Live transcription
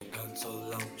so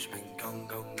long, she's been gone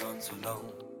so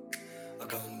long.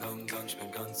 Gone, she's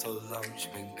been gone so long, she's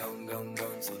been gone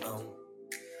so long.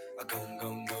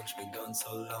 Gone, she's been gone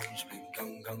so long, she's been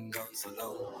gone so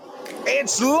long.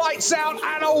 It's lights out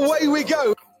and away we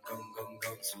go.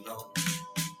 Gone so long.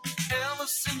 Ever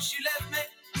since she left me,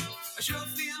 I sure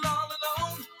feel all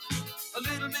alone. A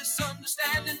little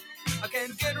misunderstanding, I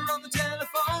can't get her on the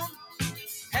telephone.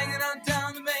 Hanging out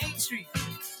down the main street,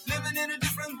 living in a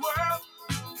different world.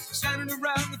 Standing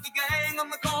around with the gang on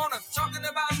the corner, talking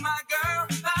about my girl.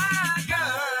 My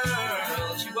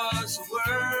girl, she was the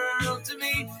world to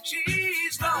me.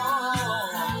 She's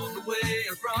gone the way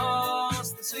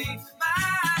across the sea.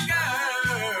 My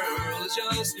girl is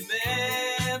just a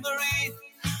memory.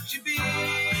 She's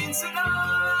been so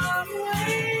long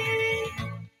away.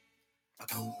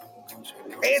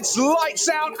 It's lights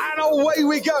out and away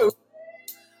we go.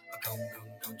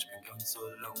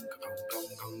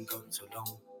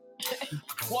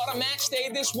 What a match day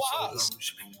this was.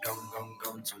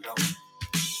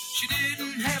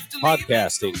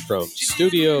 Podcasting from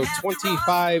Studio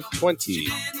 2520,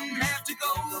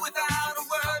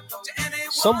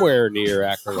 somewhere near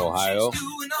Akron, Ohio,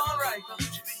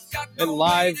 and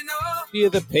live via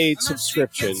the paid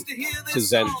subscription to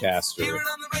Zencaster,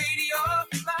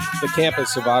 the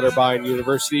campus of Otterbein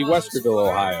University, Westerville,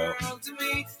 Ohio.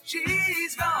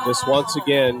 This once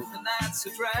again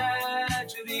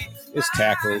is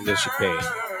tackling the chicane.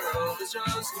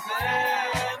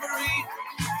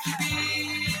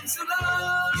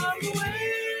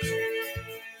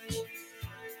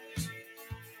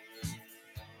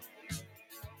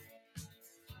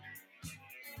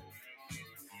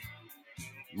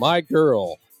 My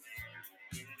Girl,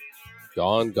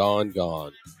 Gone, Gone,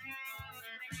 Gone.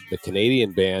 The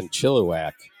Canadian band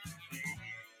Chilliwack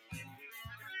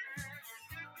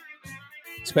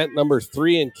spent number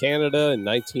 3 in Canada in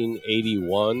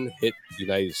 1981, hit the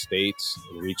United States,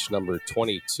 and reached number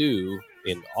 22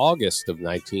 in August of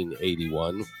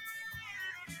 1981,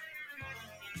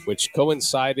 which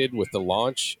coincided with the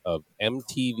launch of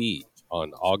MTV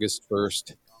on August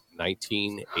 1st,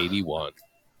 1981.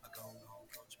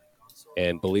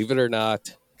 And believe it or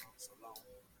not,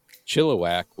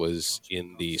 Chilliwack was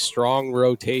in the strong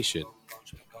rotation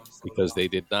because they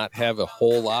did not have a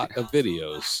whole lot of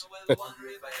videos.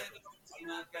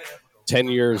 10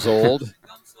 years old,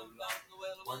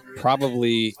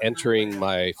 probably entering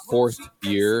my 4th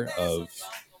year of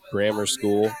grammar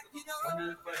school.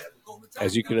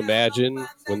 As you can imagine,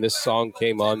 when this song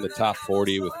came on the top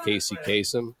 40 with Casey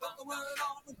Kasem,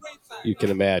 you can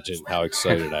imagine how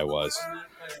excited I was.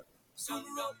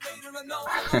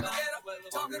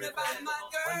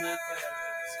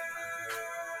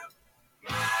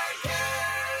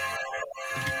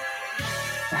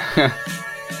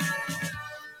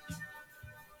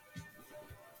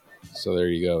 So there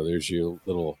you go. There's your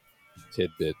little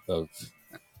tidbit of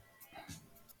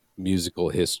musical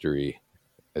history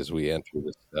as we enter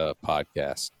this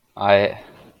podcast. I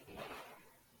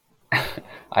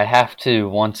have to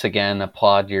once again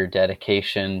applaud your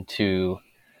dedication to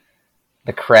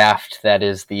the craft that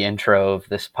is the intro of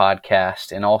this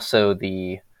podcast, and also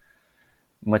the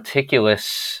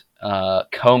meticulous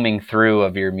combing through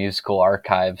of your musical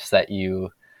archives that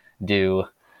you do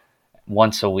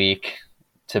once a week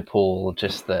to pull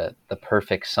just the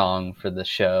perfect song for the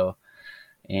show.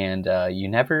 And you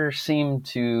never seem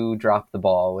to drop the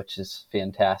ball, which is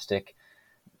fantastic.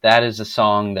 That is a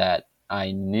song that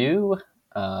I knew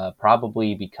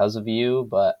probably because of you,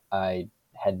 but I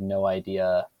had no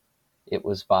idea it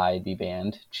was by the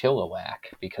band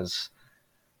Chilliwack, because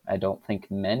I don't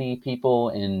think many people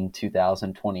in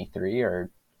 2023 are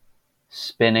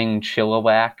spinning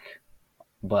Chilliwack,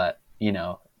 but you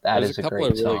know, There's is a couple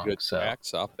great of really song, good so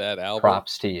tracks off that album.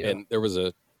 props to you. And there was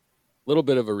a little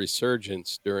bit of a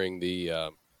resurgence during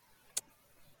the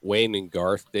Wayne and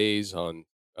Garth days on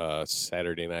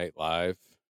Saturday Night Live,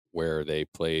 where they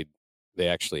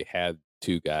actually had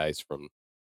 2 guys from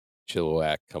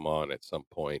Chilliwack come on at some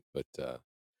point. But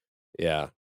yeah,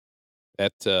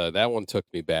 that one took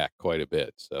me back quite a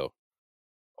bit. So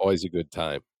always a good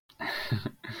time.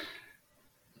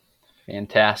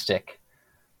 Fantastic.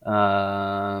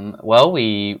 Well,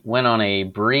 we went on a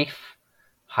brief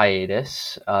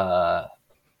hiatus.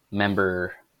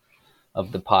 Member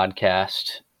of the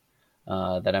podcast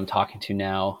that I'm talking to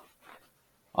now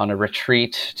on a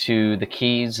retreat to the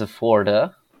Keys of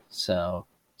Florida. So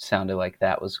sounded like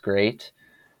that was great.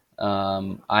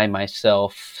 I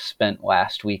myself spent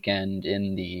last weekend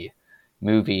in the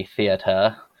movie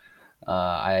theater.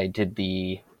 I did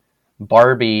the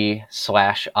Barbie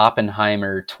 /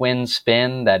 Oppenheimer twin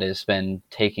spin that has been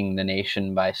taking the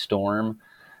nation by storm.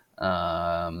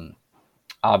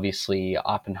 Obviously,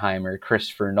 Oppenheimer,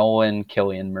 Christopher Nolan,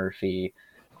 Cillian Murphy,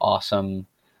 awesome.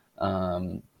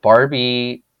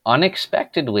 Barbie,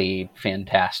 unexpectedly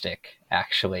fantastic,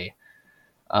 actually.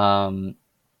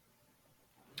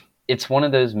 It's one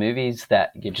of those movies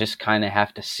that you just kind of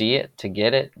have to see it to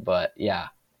get it. But yeah,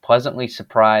 pleasantly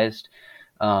surprised.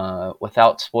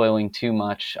 Without spoiling too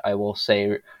much, I will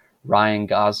say Ryan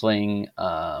Gosling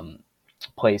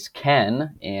plays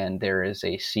Ken, and there is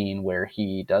a scene where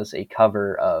he does a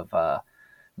cover of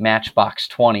Matchbox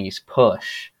 20's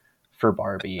Push for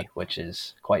Barbie, which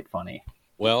is quite funny.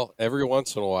 Well, every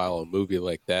once in a while, a movie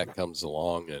like that comes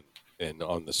along, and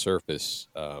on the surface,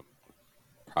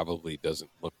 probably doesn't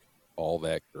look all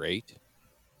that great,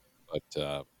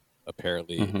 but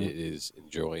apparently Mm-hmm. it is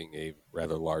enjoying a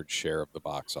rather large share of the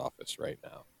box office right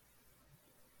now.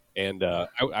 And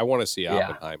I want to see Yeah.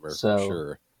 Oppenheimer So, for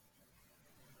sure.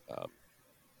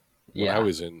 When I yeah.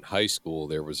 was in high school,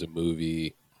 there was a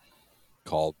movie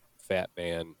called Fat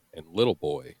Man and Little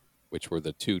Boy, which were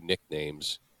the two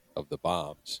nicknames of the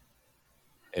bombs.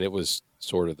 And it was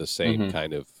sort of the same Mm-hmm.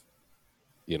 kind of,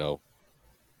 you know,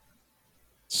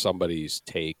 somebody's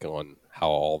take on how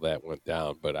all that went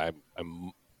down. But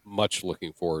I'm much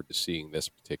looking forward to seeing this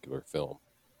particular film.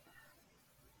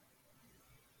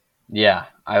 Yeah,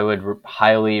 I would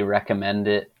highly recommend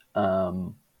it.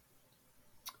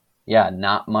 Yeah,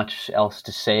 not much else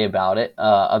to say about it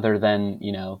other than,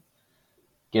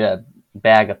 get a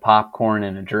bag of popcorn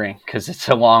and a drink because it's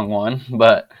a long one,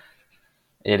 but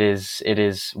it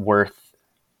is worth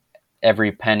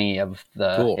every penny of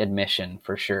the Cool. admission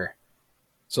for sure.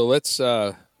 So let's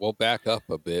we'll back up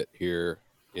a bit here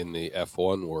in the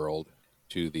F1 world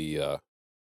to the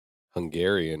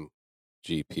Hungarian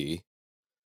GP,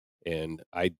 and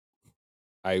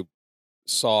I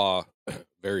saw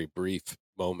very brief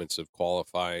moments of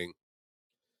qualifying,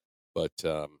 but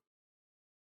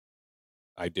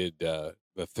I did the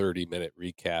 30-minute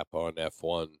recap on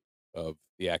F1 of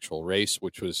the actual race,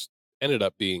 which ended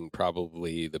up being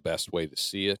probably the best way to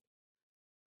see it,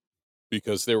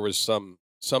 because there was some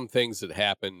things that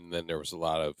happened, and then there was a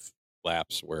lot of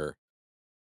laps where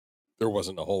there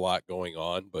wasn't a whole lot going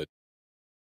on. But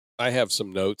I have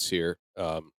some notes here.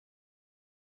 The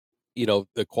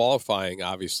qualifying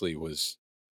obviously was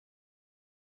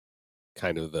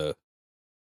kind of the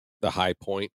high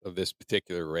point of this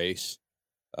particular race.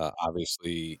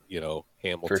 Obviously, For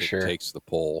Hamilton sure. takes the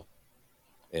pole,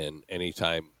 and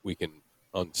anytime we can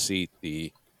unseat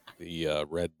the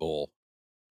Red Bull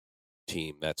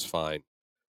team, that's fine.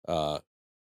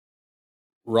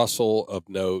 Russell, of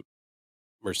note,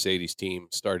 Mercedes team,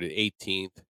 started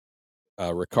 18th.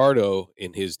 Ricardo,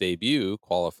 in his debut,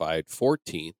 qualified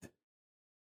 14th.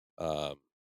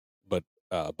 But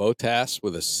Bottas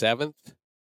with a 7th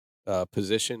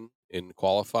position in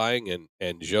qualifying,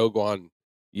 and Zhou Guan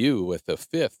Yu with a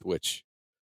 5th, which,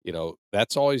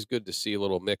 that's always good to see a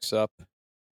little mix up,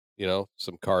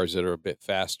 some cars that are a bit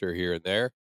faster here and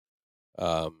there.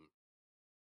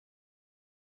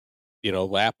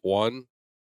 Lap 1,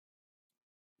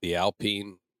 the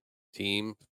Alpine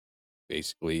team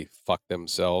basically fucked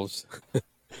themselves.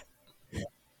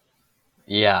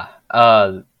 Yeah.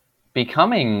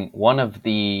 Becoming one of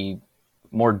the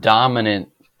more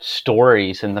dominant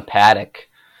stories in the paddock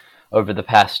over the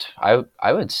past, I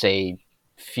would say,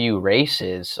 few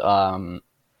races.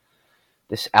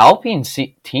 This Alpine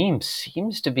team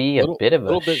seems to be a bit of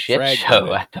a bit shit show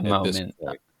fragmented at the this moment.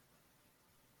 point.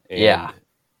 Yeah.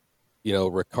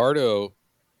 And, Ricardo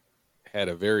had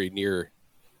a very near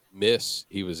miss.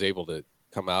 He was able to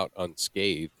come out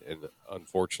unscathed, and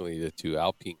unfortunately the two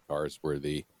Alpine cars were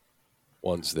the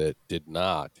ones that did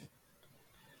not.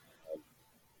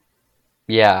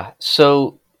 Yeah.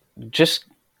 So just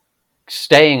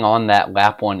staying on that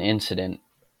lap 1 incident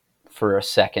for a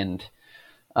second,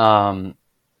 Zhou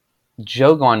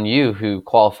Guan Yu, who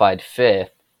qualified 5th,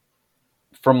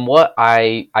 from what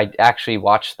I actually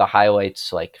watched the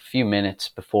highlights like a few minutes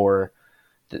before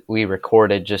we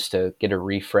recorded just to get a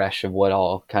refresh of what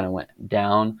all kind of went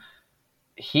down.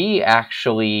 He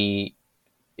actually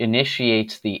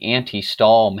initiates the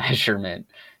anti-stall measurement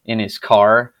in his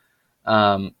car,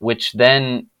 which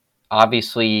then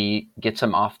obviously gets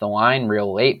him off the line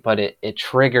real late, but it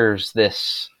triggers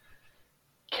this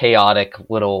chaotic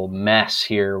little mess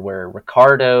here where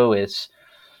Ricardo is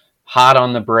hot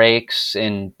on the brakes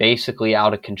and basically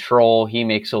out of control. He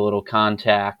makes a little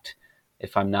contact,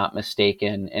 if I'm not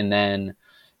mistaken, and then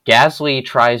Gasly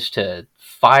tries to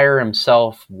fire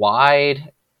himself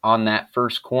wide on that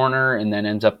first corner and then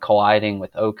ends up colliding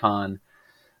with Ocon.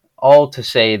 All to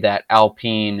say that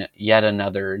Alpine, yet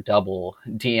another double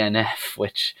DNF,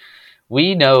 which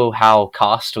we know how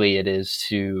costly it is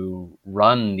to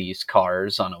run these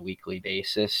cars on a weekly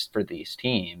basis for these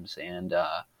teams. And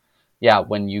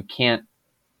when you can't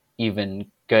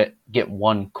even get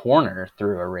one corner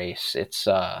through a race, it's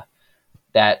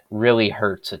that really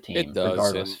hurts a team, It does,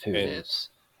 regardless of who it is.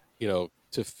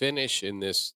 To finish in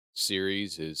this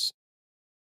series is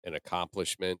an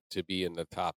accomplishment. To be in the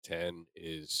top 10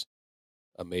 is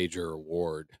a major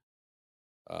award.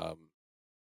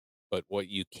 But what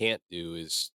you can't do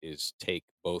is take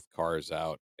both cars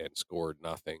out and score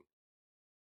nothing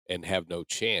and have no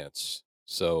chance.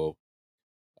 So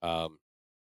I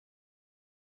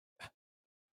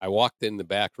walked in the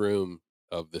back room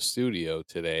of the studio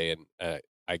today and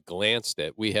I glanced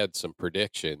at, we had some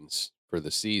predictions for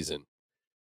the season.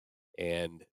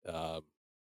 And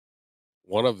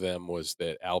one of them was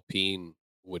that Alpine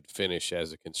would finish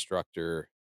as a constructor.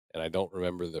 And I don't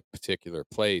remember the particular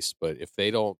place, but if they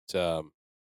don't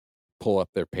pull up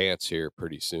their pants here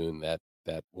pretty soon, that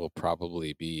will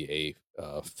probably be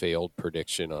a failed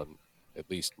prediction on at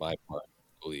least my part,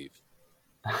 I believe.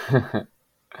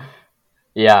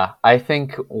 Yeah, I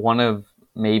think one of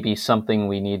maybe something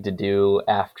we need to do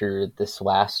after this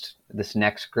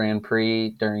next Grand Prix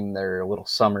during their little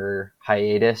summer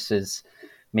hiatus is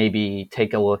maybe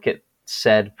take a look at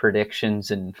said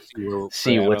predictions and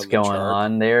see what's going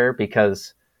on there,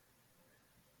 because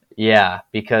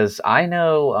I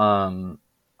know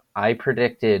I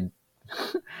predicted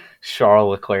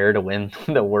Charles Leclerc to win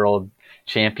the world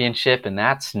championship, and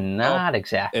that's not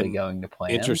exactly going to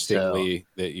plan. Interestingly,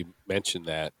 that you mentioned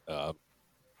that,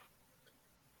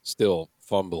 still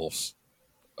fumbles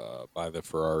by the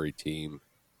Ferrari team.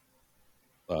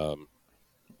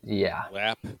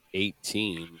 Lap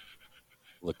 18,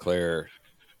 Leclerc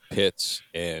pits,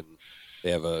 and they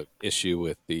have a issue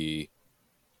with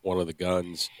one of the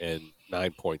guns and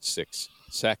 9.6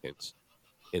 seconds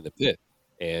in the pit.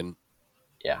 And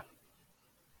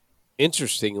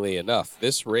interestingly enough,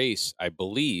 this race, I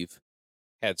believe,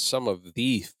 had some of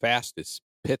the fastest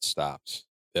pit stops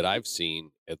that I've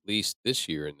seen, at least this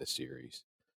year in the series.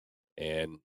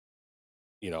 And,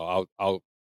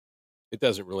 it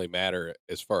doesn't really matter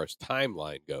as far as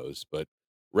timeline goes, but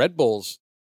Red Bull's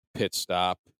pit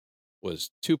stop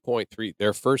was 2.3.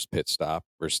 Their first pit stop,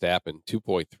 Verstappen,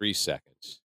 2.3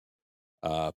 seconds.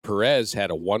 Perez had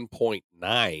a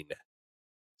 1.9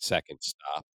 second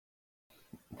stop.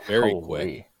 Very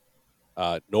quick.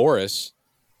 Norris,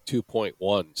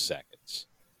 2.1 seconds.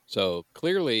 So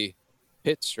clearly,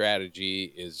 pit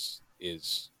strategy is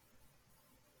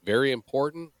very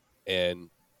important, and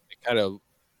it kind of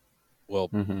will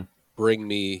bring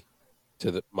me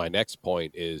to my next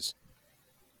point. Is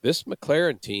this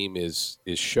McLaren team is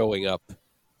showing up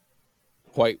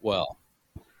quite well.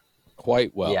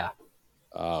 Yeah.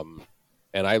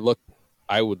 And I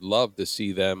would love to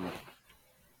see them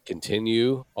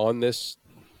continue on this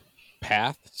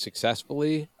path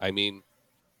successfully. I mean,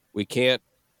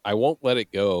 I won't let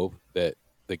it go that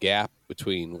the gap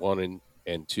between 1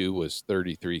 and 2 was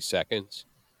 33 seconds.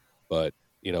 But,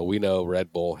 we know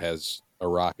Red Bull has a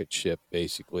rocket ship,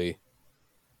 basically.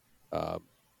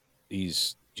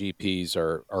 These GPs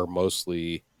are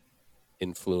mostly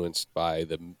influenced by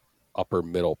the upper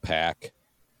middle pack,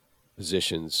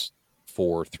 positions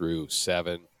 4 through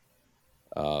 7.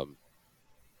 But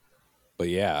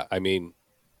yeah, I mean,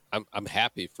 I'm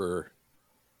happy for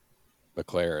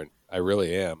McLaren. I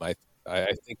really am. I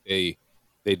think they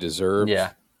deserve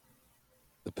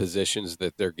the positions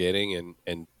that they're getting,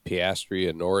 and Piastri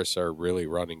and Norris are really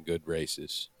running good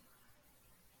races.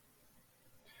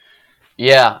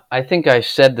 Yeah, I think I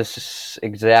said this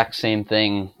exact same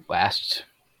thing last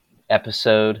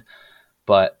episode,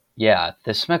 but yeah,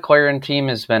 this McLaren team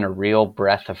has been a real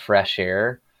breath of fresh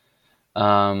air,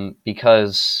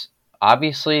 because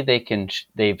obviously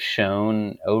they've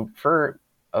shown for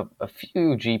a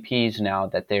few GPs now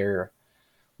that they're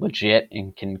legit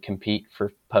and can compete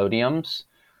for podiums,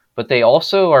 but they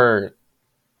also are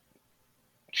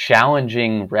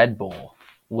challenging Red Bull,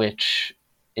 which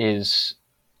is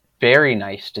very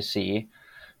nice to see,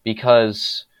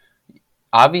 because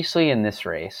obviously in this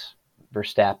race,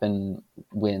 Verstappen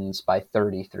wins by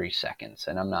 33 seconds,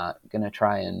 and I'm not going to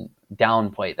try and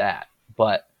downplay that,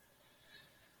 but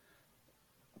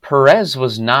Perez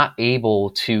was not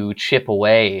able to chip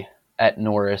away at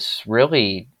Norris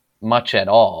really much at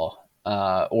all,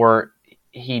 or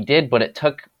he did, but it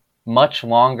took much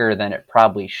longer than it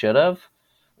probably should have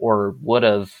or would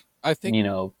have I think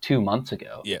 2 months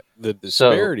ago. Yeah, the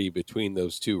disparity between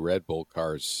those two Red Bull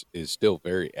cars is still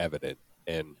very evident,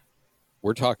 and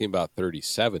we're talking about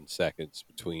 37 seconds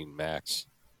between Max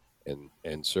and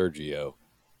Sergio,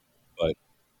 but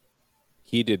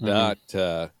he did not.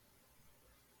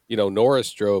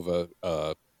 Norris drove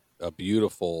a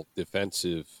beautiful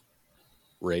defensive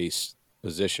race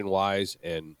position wise,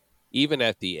 and even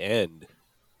at the end,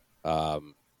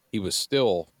 he was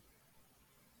still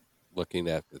looking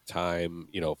at the time,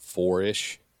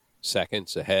 4-ish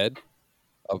seconds ahead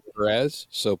of Perez.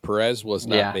 So Perez was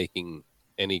not making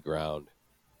any ground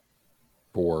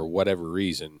for whatever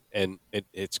reason. And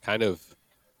it's kind of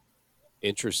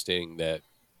interesting that,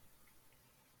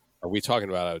 are we talking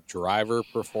about a driver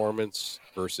performance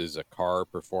versus a car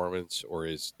performance, or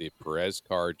is the Perez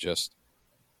car just,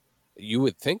 you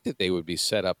would think that they would be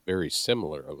set up very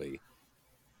similarly.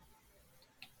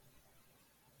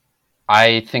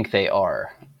 I think they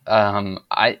are.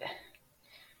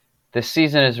 This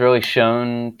season has really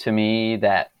shown to me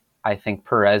that I think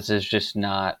Perez is just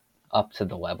not up to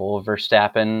the level of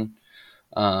Verstappen.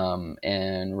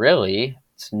 And really,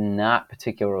 it's not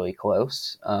particularly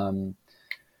close.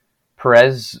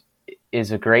 Perez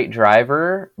is a great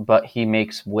driver, but he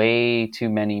makes way too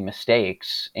many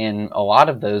mistakes, and a lot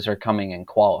of those are coming in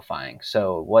qualifying.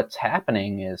 So what's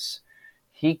happening is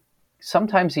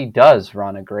sometimes he does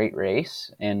run a great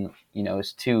race, and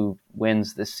his 2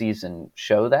 wins this season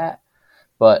show that,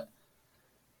 but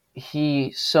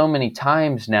he so many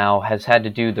times now has had to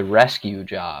do the rescue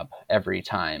job every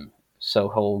time. So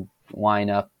he'll line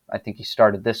up, I think he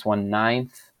started this one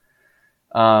 9th.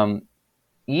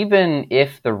 Even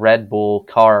if the Red Bull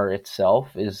car itself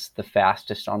is the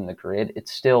fastest on the grid, it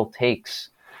still takes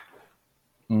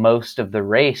most of the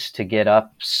race to get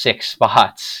up 6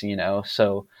 spots,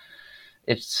 so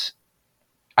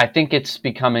I think it's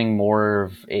becoming more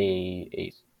of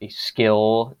a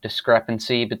skill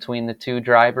discrepancy between the 2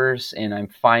 drivers, and I'm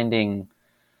finding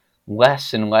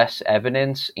less and less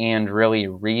evidence and really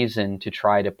reason to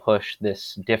try to push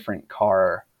this different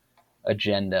car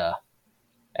agenda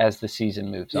as the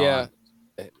season moves on. Yeah,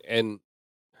 and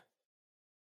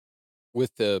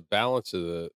with the balance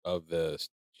of the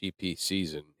GP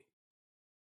season,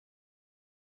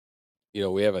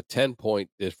 we have a 10-point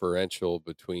differential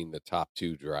between the top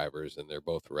 2 drivers, and they're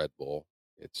both Red Bull.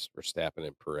 It's Verstappen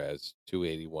and Perez,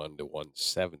 281 to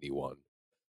 171.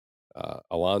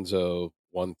 Alonso,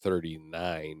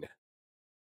 139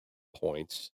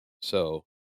 points. So,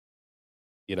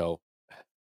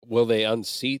 will they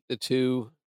unseat the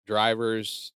 2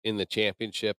 drivers in the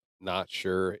championship? Not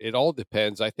sure. It all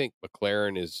depends. I think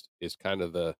McLaren is kind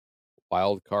of the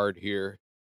wild card here.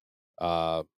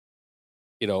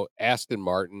 Aston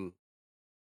Martin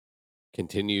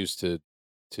continues to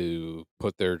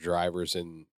put their drivers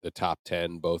in the top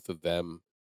 10, both of them,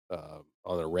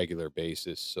 on a regular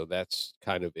basis. So that's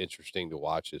kind of interesting to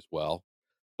watch as well.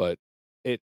 But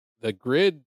the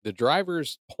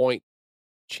drivers' point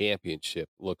championship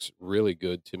looks really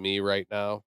good to me right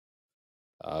now.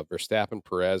 Verstappen,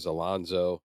 Perez,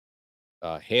 Alonso.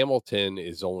 Hamilton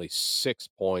is only 6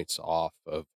 points off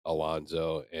of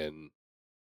Alonso, and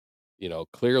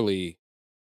clearly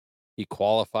he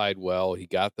qualified well. He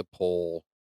got the pole.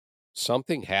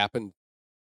 Something happened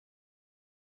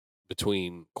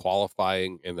between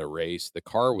qualifying and the race. The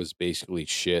car was basically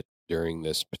shit during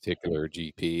this particular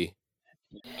GP,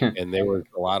 and there was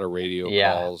a lot of radio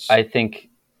calls. I think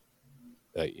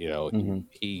that mm-hmm.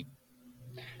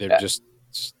 they're just.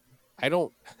 I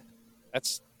don't.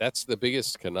 That's the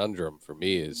biggest conundrum for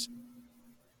me is,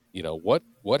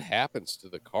 what happens to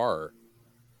the car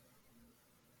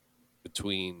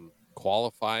between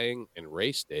qualifying and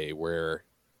race day where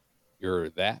you're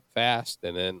that fast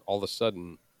and then all of a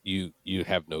sudden you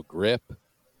have no grip,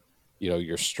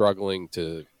 you're struggling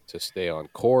to stay on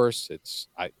course. It's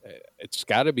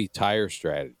got to be tire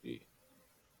strategy.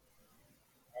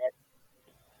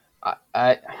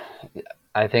 I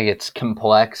think it's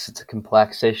complex. It's a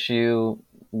complex issue.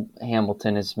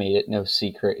 Hamilton has made it no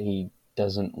secret he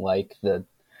doesn't like the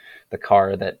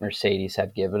car that Mercedes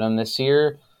have given him this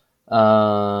year.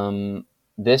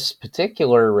 This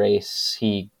particular race,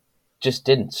 he just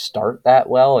didn't start that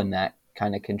well, and that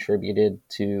kind of contributed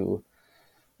to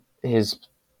his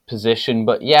position.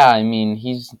 But yeah, I mean,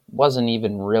 he wasn't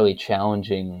even really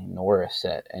challenging Norris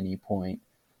at any point.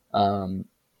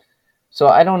 So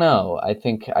I don't know. I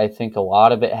think a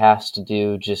lot of it has to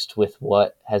do just with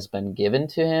what has been given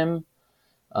to him.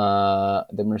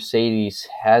 The Mercedes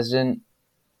hasn't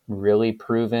really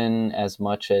proven as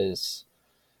much as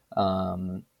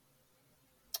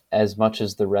as much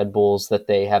as the Red Bulls, that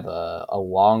they have a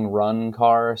long run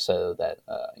car, so that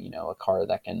a car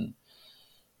that can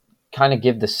kind of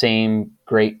give the same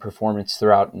great performance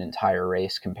throughout an entire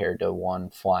race compared to one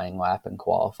flying lap in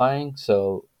qualifying.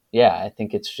 So yeah, I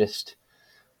think it's just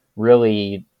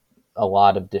really a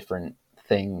lot of different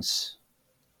things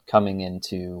coming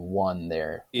into one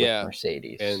there with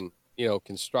Mercedes. And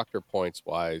constructor points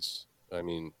wise, I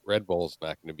mean, Red Bull's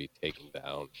not going to be taken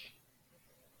down,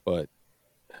 but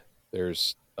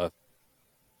there's a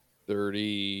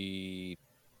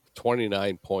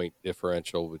 29 point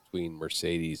differential between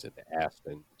Mercedes and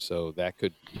Aston, so that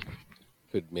could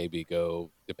maybe go,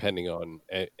 depending on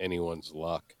anyone's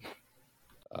luck,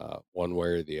 one way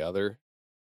or the other.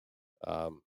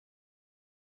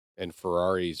 And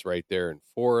Ferrari's right there in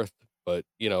fourth, but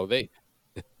they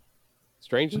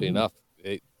strangely enough,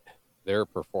 their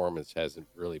performance hasn't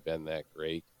really been that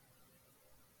great.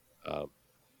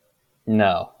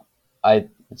 No,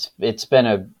 it's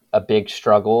been a big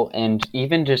struggle, and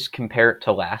even just compare it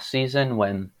to last season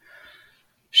when,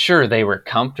 sure, they were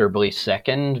comfortably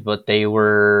second, but they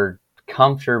were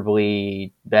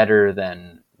comfortably better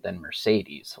than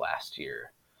Mercedes last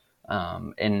year.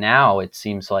 And now it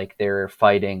seems like they're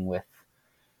fighting with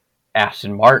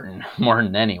Aston Martin more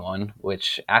than anyone,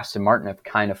 which Aston Martin have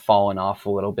kind of fallen off a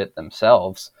little bit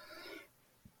themselves.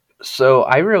 So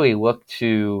I really look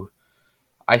to,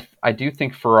 I do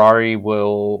think Ferrari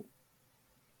will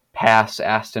pass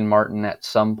Aston Martin at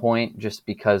some point just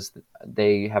because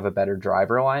they have a better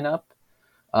driver lineup.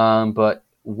 But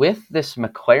with this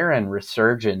McLaren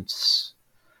resurgence,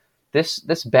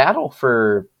 this battle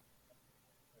for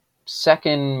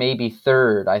second, maybe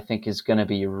third, I think is going to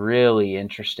be really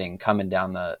interesting coming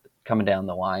down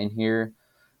the line here.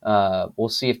 We'll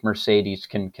see if Mercedes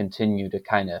can continue to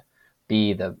kind of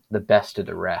be the best of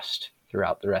the rest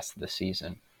throughout the rest of the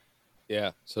season.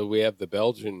 Yeah, so we have the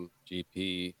Belgian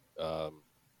GP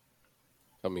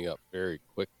coming up very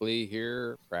quickly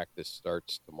here. Practice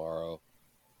starts tomorrow.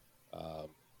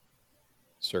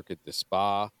 Circuit de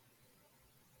Spa,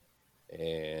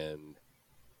 and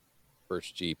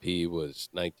first GP was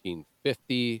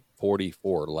 1950,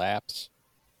 44 laps.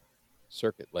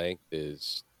 Circuit length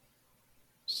is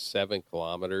 7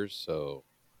 kilometers, so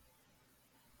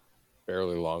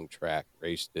fairly long track.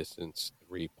 Race distance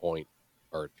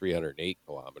 308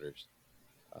 kilometers.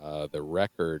 The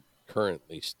record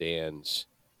currently stands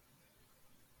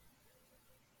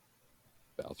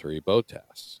Valtteri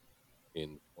Bottas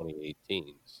in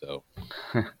 2018. So,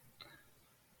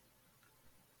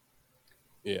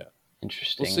 yeah,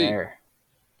 interesting.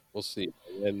 We'll see.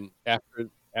 And then after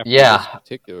yeah, this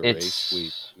particular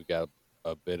race, we got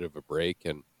a bit of a break,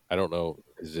 and I don't know,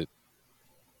 is it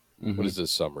what is the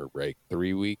summer break?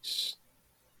 3 weeks?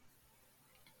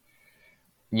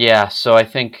 Yeah, so I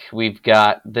think we've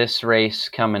got this race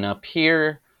coming up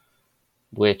here,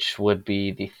 which would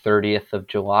be the 30th of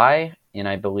July, and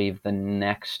I believe the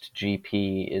next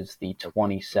GP is the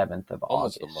 27th of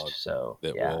Almost August. A month so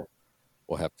that yeah,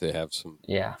 we'll have to have some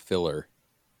filler.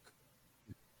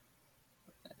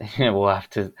 We'll have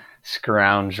to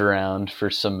scrounge around for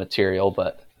some material,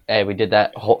 but hey, we did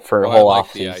that for a whole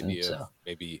off season. So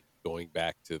maybe going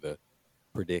back to the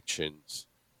predictions,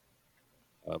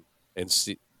 and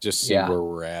see where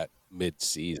we're at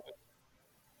mid-season,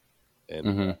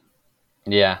 and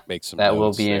make some that notes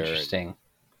will be there interesting.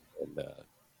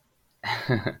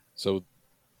 And so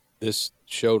this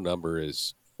show number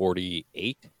is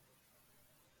 48.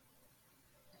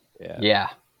 Yeah,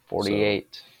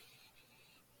 48.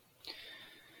 So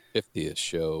 50th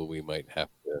show, we might have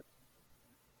to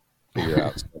figure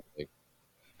out something.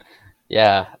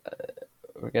 Yeah,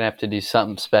 we're gonna have to do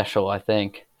something special, I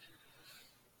think.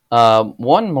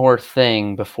 One more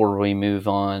thing before we move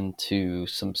on to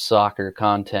some soccer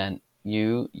content.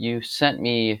 You sent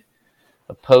me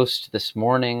a post this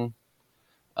morning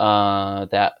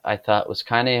that I thought was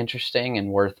kind of interesting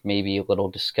and worth maybe a little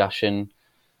discussion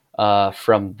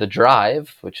from The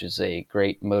Drive, which is a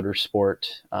great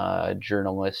motorsport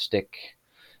journalistic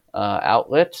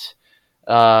outlet.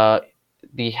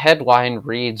 The headline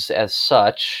reads as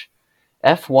such: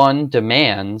 F1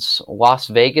 demands Las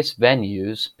Vegas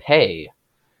venues pay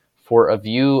for a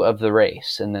view of the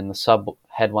race. And then the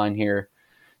sub-headline here: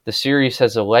 the series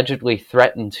has allegedly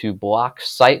threatened to block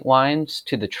sightlines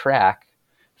to the track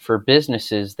for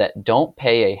businesses that don't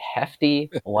pay a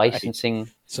hefty licensing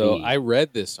fee. So I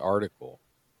read this article,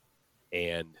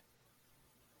 and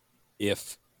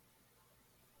if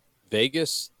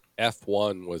Vegas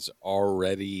F1 was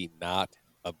already not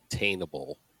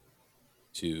obtainable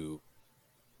to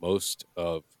most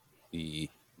of the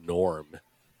normal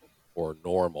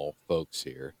folks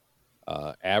here,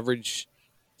 Average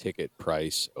ticket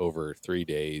price over 3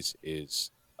 days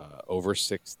is over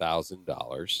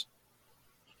 $6,000.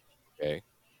 Okay.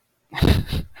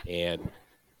 And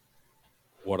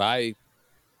what I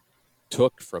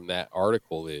took from that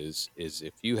article is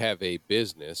if you have a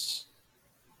business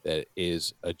that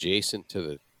is adjacent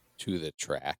to the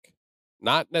track,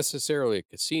 not necessarily a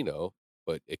casino,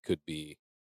 but it could be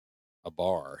a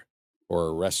bar or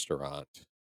a restaurant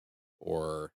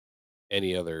or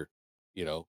any other,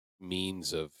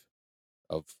 means of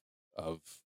of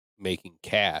making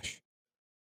cash.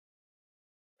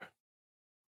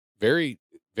 Very,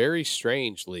 very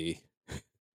strangely,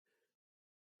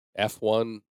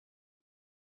 F1.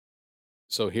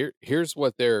 So here's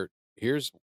what they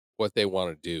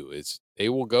want to do is they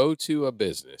will go to a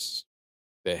business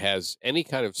that has any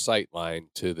kind of sight line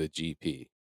to the GP,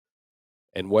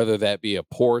 and whether that be a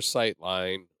poor sight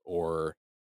line or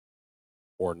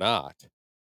not,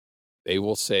 they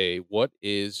will say, what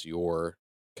is your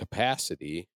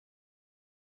capacity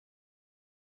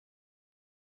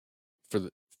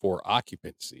for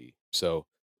occupancy? So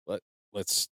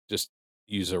let's just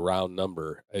use a round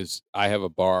number. As I have a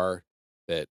bar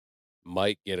that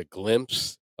might get a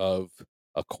glimpse of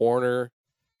a corner,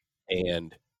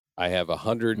 and I have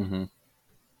 100 Mm-hmm.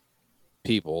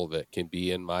 people that can be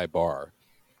in my bar,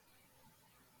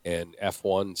 and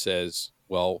F1 says,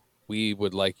 well, we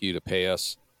would like you to pay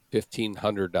us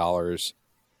 $1,500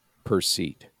 per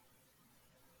seat.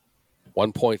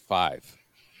 1.5.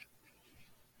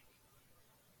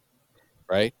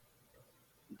 Right?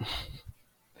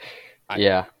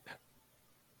 Yeah.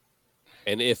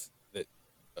 And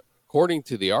according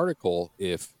to the article,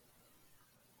 if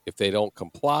they don't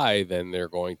comply, then they're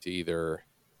going to either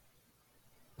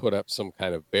put up some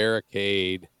kind of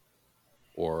barricade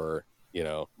or,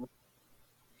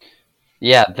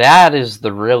 Yeah, that is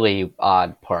the really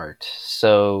odd part.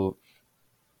 So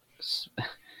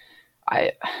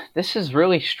this is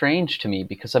really strange to me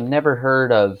because I've never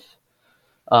heard of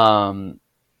a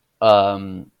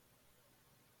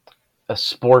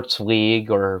sports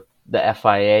league or the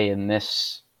FIA in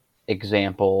this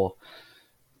example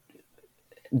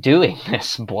doing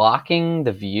this, blocking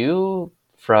the view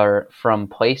from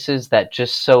places that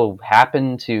just so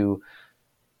happen to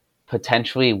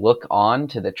potentially look on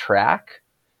to the track.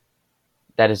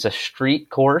 That is a street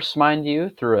course, mind you,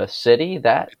 through a city.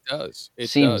 That it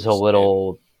seems does. a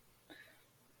little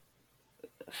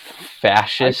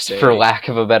fascist, for lack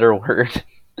of a better word.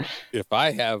 If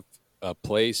I have a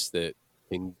place that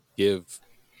can give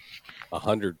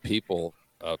 100 people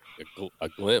a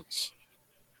glimpse,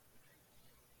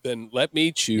 then let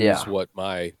me choose what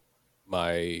my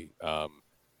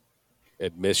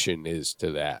admission is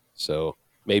to that. So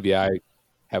maybe I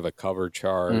have a cover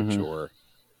charge, or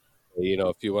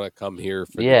if you want to come here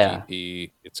for the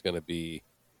GP, it's going to be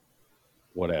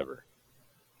whatever,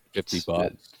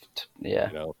 $50. Yeah,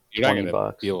 you're not going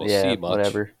to be able to see much,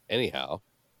 whatever. Anyhow.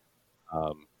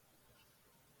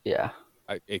 Yeah,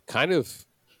 it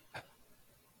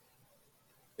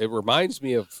reminds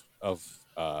me of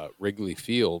Wrigley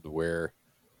Field, where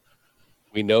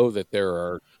we know that there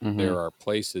are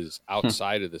places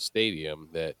outside of the stadium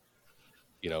that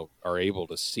are able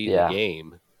to see the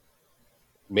game.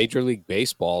 Major League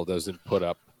Baseball doesn't put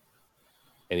up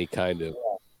any kind of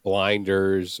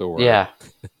blinders or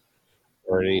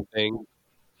anything.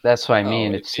 That's what I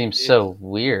mean. It seems so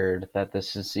weird that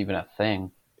this is even a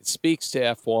thing. It speaks to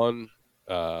F1.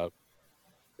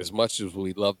 As much as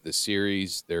we love the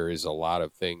series, there is a lot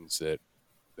of things that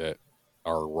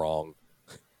are wrong.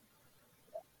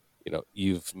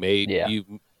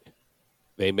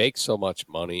 They make so much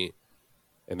money,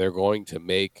 and they're going to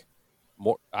make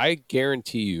more. I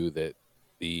guarantee you that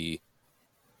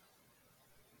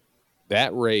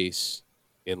that race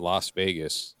in Las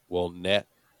Vegas will net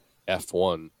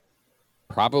F1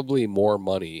 probably more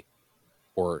money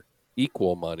or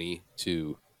equal money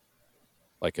to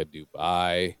like a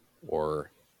Dubai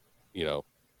or,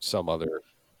 some other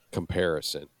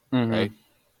comparison, right?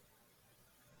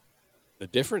 The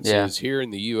difference is here in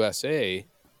the USA,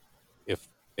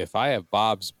 if I have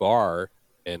Bob's Bar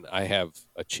and I have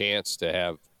a chance to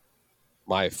have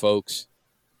my folks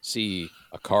see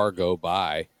a car go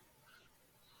by,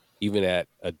 even at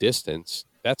a distance,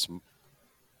 that's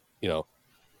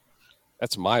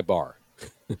my bar.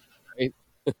 Right?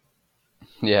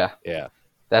 Yeah. Yeah.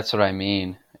 That's what I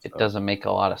mean. It doesn't make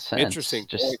a lot of sense. Interesting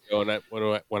point,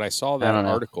 though. When I saw that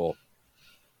article,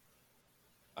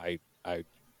 I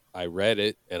read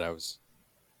it and I was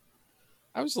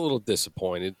a little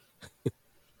disappointed.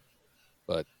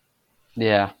 But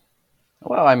yeah.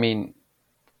 Well, I mean,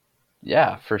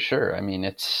 yeah, for sure. I mean,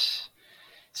 it's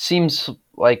seems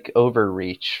like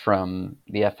overreach from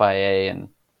the FIA and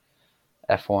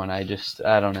F1.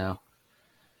 I don't know.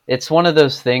 It's one of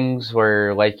those things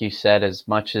where, like you said, as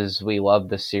much as we love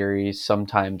the series,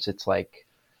 sometimes it's like,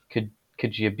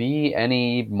 could you be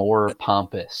any more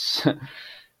pompous?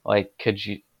 Like, could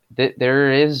you?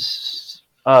 There is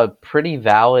a pretty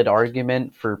valid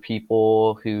argument for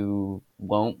people who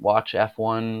won't watch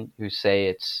F1, who say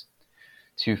it's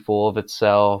too full of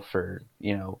itself or,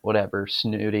 whatever,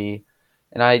 snooty.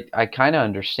 And I kind of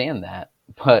understand that.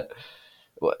 But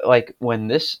like when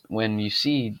you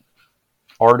see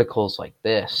articles like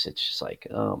this, it's just like,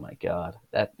 oh my God,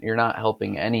 that you're not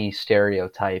helping any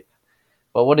stereotype.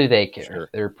 But what do they care? Sure.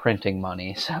 They're printing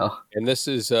money. So, And this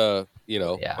is yeah.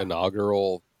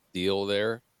 inaugural deal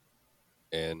there,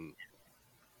 and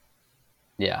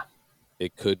Yeah.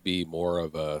 it could be more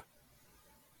of a,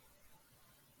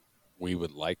 we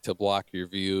would like to block your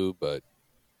view, but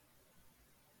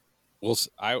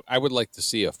I would like to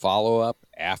see a follow-up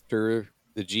after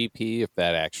the GP if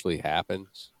that actually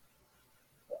happens.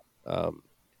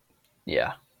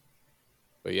 Yeah.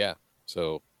 But yeah,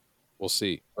 so we'll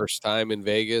see. First time in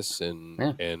Vegas, and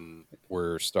Yeah. and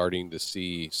we're starting to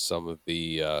see some of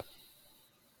the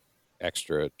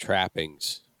extra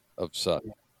trappings of such.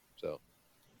 So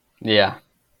Yeah.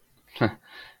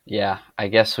 Yeah. I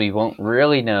guess we won't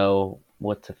really know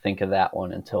what to think of that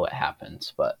one until it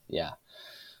happens. But yeah.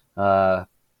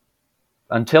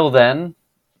 Until then,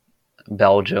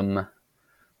 Belgium,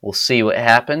 we'll see what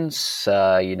happens.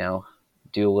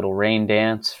 Do a little rain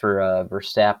dance for a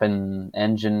Verstappen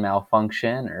engine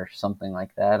malfunction or something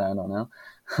like that. I don't know.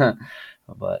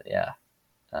 But yeah,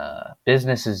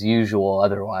 business as usual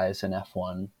otherwise in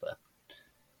F1. But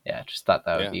yeah, just thought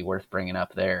that would be worth bringing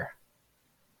up there.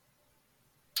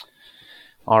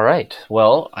 All right.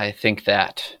 Well, I think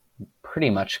that pretty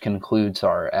much concludes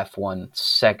our F1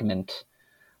 segment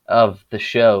of the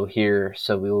show here.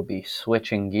 So we will be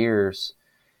switching gears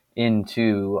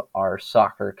into our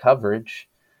soccer coverage.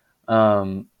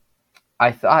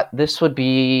 I thought this would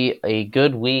be a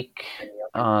good week,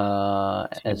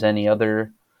 as any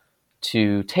other,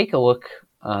 to take a look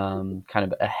kind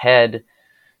of ahead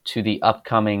to the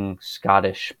upcoming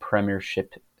Scottish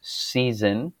Premiership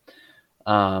season.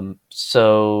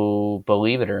 So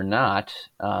believe it or not,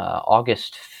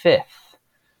 August 5th,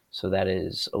 so that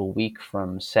is a week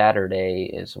from Saturday,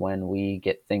 is when we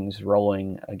get things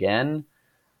rolling again.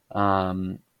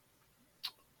 And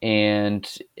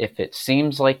if it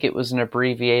seems like it was an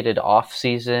abbreviated off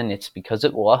season, it's because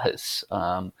it was.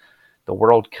 The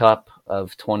World Cup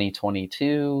of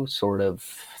 2022 sort of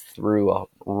threw a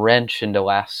wrench into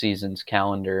last season's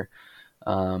calendar.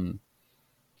 And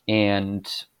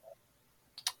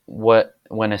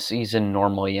when a season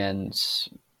normally ends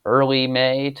early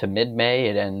May to mid-May,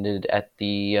 it ended at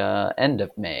the end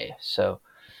of May. So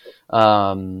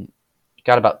got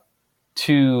about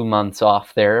 2 months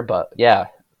off there, but yeah,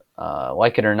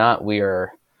 like it or not, we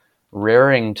are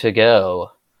raring to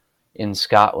go in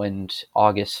Scotland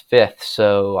August 5th.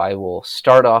 So I will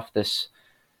start off this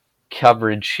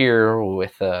coverage here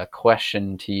with a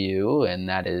question to you, and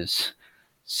that is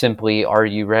simply, are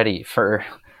you ready for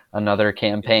another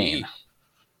campaign?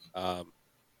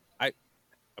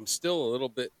 I'm still a little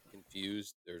bit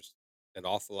confused. There's an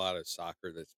awful lot of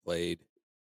soccer that's played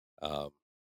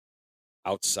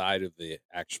outside of the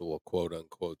actual quote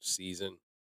unquote season,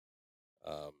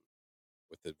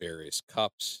 with the various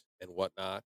cups and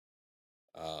whatnot.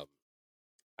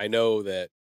 I know that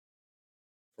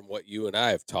from what you and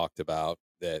I have talked about,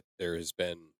 that there has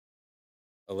been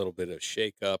a little bit of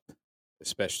shakeup,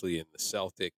 especially in the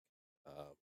Celtic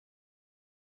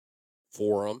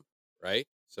forum, right?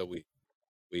 So we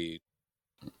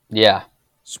Yeah.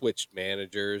 switched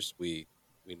managers. We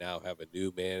now have a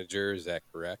new manager. Is that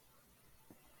correct?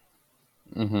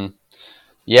 Mm-hmm.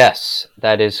 Yes,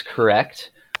 that is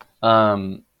correct.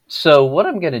 So what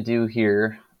I'm going to do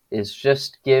here is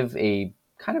just give a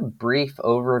kind of brief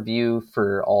overview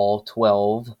for all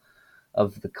 12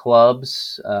 of the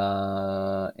clubs,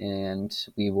 and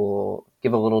we will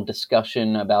give a little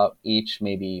discussion about each,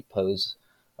 maybe pose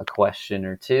a question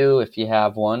or two if you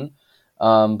have one.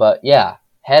 But yeah,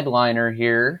 headliner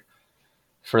here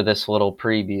for this little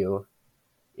preview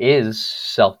is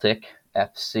Celtic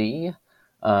FC.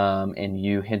 And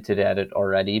you hinted at it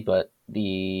already, but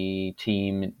the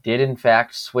team did in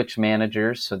fact switch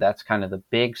managers, so that's kind of the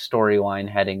big storyline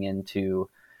heading into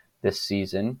this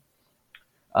season.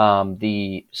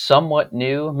 The somewhat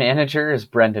new manager is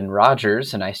Brendan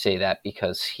Rodgers, and I say that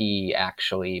because he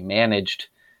actually managed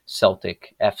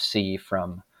Celtic FC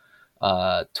from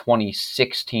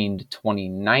 2016 to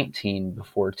 2019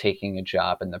 before taking a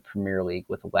job in the Premier League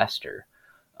with Leicester.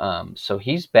 So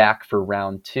he's back for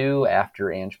round 2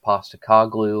 after Ange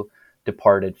Postecoglou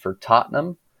departed for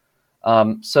Tottenham.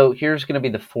 So here's going to be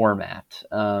the format.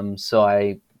 So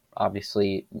I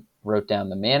obviously wrote down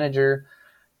the manager,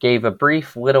 gave a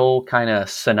brief little kind of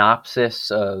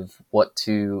synopsis of what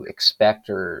to expect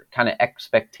or kind of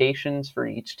expectations for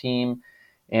each team.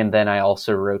 And then I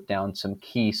also wrote down some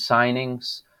key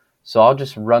signings. So I'll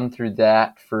just run through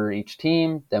that for each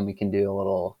team. Then we can do a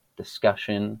little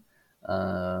discussion,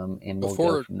 and we'll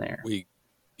go from there. Before we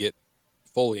get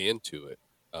fully into it,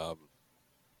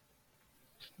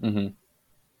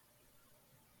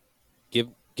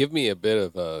 give me a bit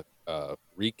of a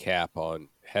recap on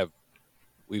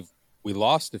we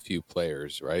lost a few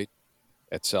players, right,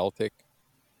 at Celtic,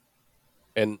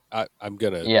 and I'm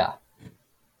gonna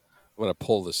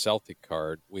pull the Celtic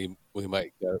card. We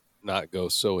might not go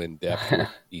so in depth with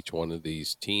each one of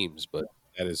these teams, but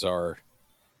that is our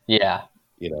that's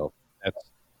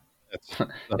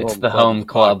it's the home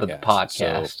club of the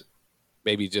podcast. So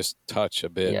maybe just touch a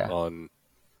bit on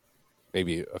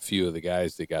maybe a few of the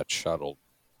guys that got shuttled.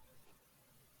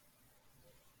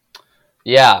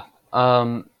 Yeah.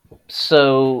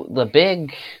 So the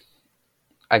big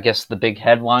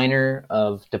headliner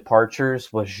of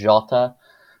departures was Jota,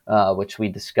 which we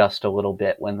discussed a little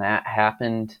bit when that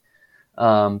happened.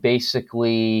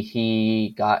 Basically,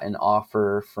 he got an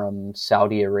offer from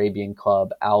Saudi Arabian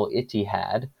club Al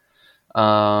Ittihad.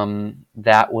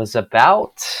 That was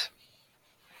about,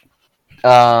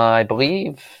 I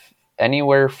believe,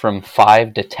 anywhere from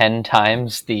 5 to 10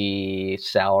 times the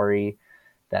salary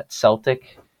that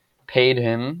Celtic paid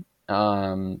him.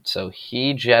 So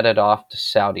he jetted off to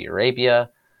Saudi Arabia,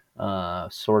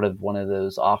 sort of one of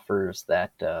those offers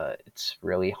that it's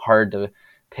really hard to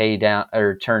pay down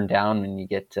or turn down when you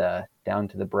get down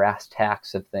to the brass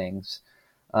tacks of things.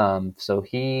 So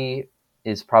he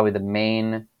is probably the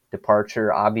main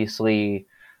departure. Obviously,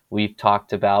 we've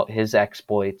talked about his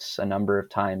exploits a number of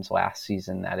times last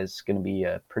season. That is going to be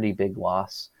a pretty big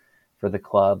loss for the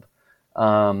club.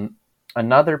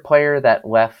 Another player that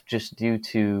left just due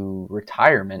to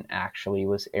retirement, actually,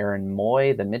 was Aaron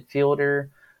Moy, the midfielder,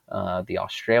 the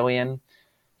Australian.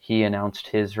 He announced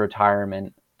his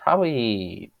retirement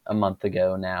probably a month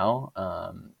ago now.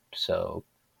 So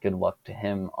good luck to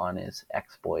him on his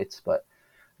exploits. But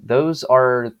those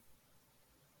are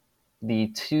the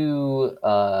two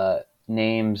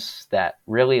names that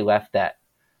really left that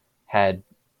had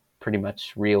pretty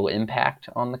much real impact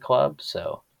on the club.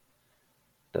 So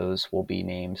those will be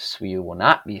names we will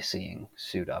not be seeing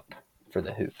suit up for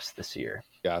the Hoops this year.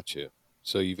 Gotcha.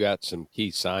 So you've got some key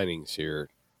signings here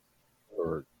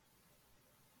for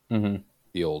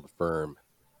the old firm.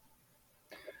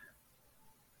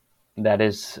 That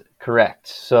is correct.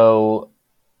 So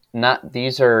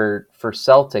these are for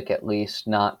Celtic, at least,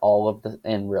 not all of the,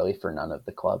 and really for none of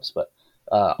the clubs, but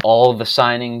all of the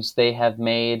signings they have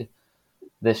made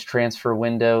this transfer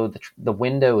window. The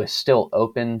window is still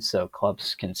open, so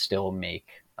clubs can still make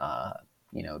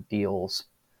deals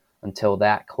until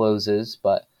that closes.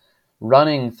 But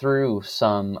running through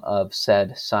some of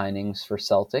said signings for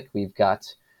Celtic, we've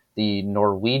got the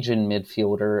Norwegian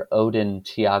midfielder Odin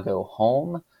Thiago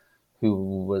Holm,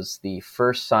 who was the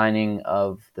first signing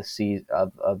of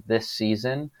this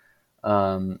season.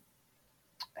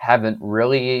 Haven't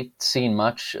really seen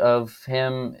much of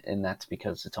him, and that's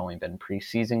because it's only been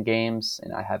preseason games,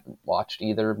 and I haven't watched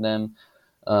either of them.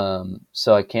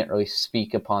 So I can't really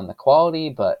speak upon the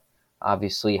quality, but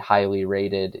obviously highly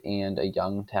rated and a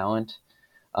young talent.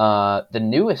 The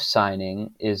newest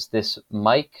signing is this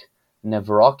Mike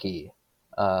Nawrocki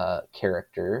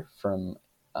character from,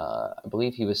 I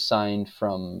believe he was signed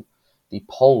from the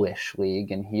Polish league,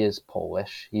 and he is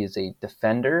Polish. He is a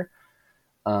defender.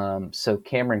 So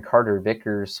Cameron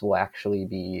Carter-Vickers will actually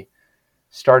be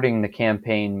starting the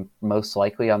campaign most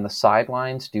likely on the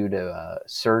sidelines due to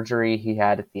surgery he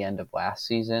had at the end of last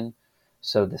season.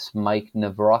 So this Mike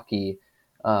Nawrocki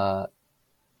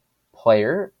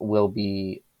player will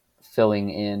be filling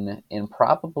in and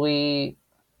probably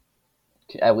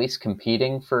at least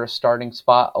competing for a starting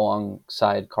spot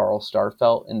alongside Carl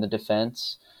Starfelt in the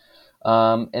defense.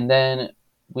 And then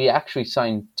we actually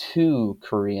signed 2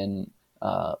 Korean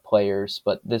players,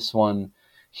 but this one,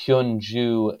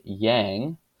 Hyunju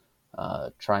Yang,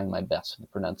 trying my best with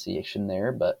the pronunciation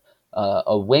there, but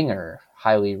a winger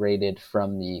highly rated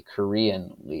from the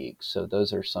Korean league. So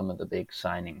those are some of the big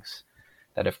signings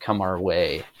that have come our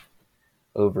way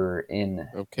over in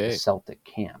the Celtic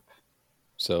camp.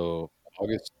 So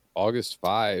August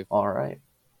 5. All right.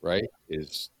 Right,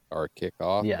 is our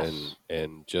kickoff, Yes.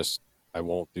 and just I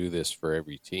won't do this for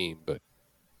every team, but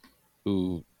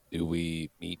who do we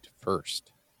meet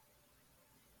first?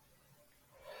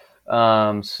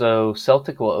 So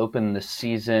Celtic will open the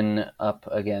season up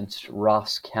against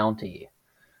Ross County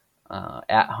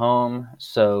at home.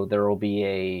 So there will be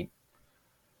a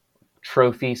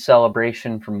trophy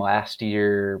celebration from last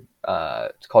year.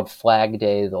 It's called Flag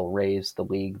Day. They'll raise the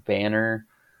league banner.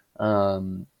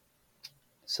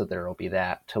 So there will be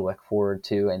that to look forward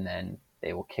to. And then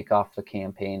they will kick off the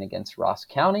campaign against Ross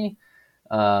County.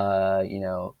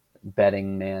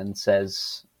 Betting man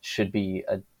says should be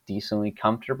a decently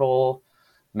comfortable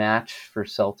match for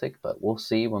Celtic, but we'll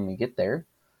see when we get there.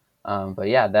 But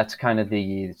yeah, that's kind of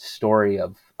the story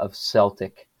of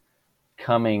Celtic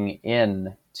coming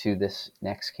in to this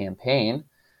next campaign.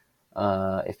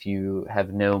 If you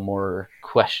have no more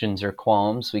questions or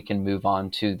qualms, we can move on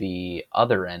to the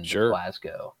other end Sure. of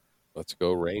Glasgow. Let's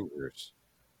go Rangers.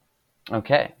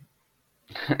 Okay.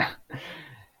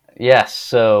 Yes,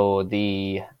 so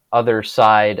the other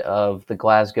side of the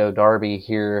Glasgow Derby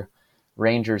here,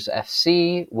 Rangers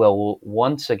FC will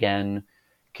once again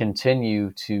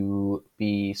continue to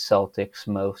be Celtic's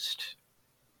most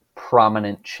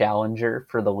prominent challenger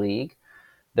for the league.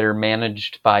 They're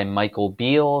managed by Michael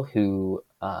Beale, who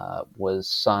was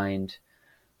signed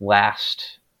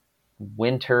last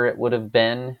winter, it would have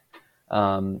been.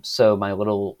 So my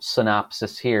little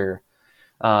synopsis here.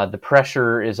 The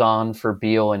pressure is on for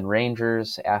Beale and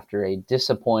Rangers after a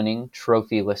disappointing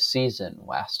trophyless season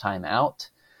last time out.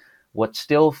 What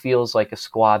still feels like a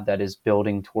squad that is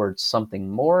building towards something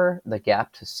more, the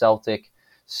gap to Celtic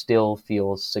still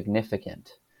feels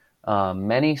significant.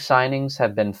 Many signings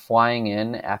have been flying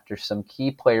in after some key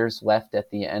players left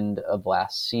at the end of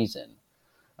last season.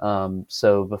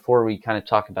 So before we kind of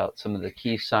talk about some of the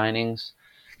key signings,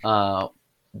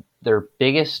 their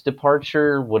biggest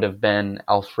departure would have been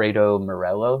Alfredo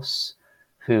Morelos,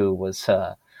 who was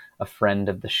a friend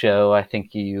of the show. I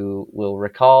think you will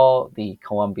recall the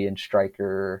Colombian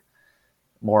striker,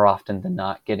 more often than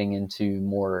not, getting into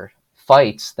more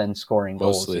fights than scoring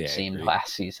goals, Mostly it seemed, angry.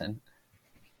 last season.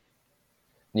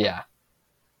 Yeah.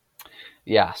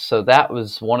 Yeah, so that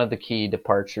was one of the key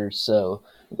departures. So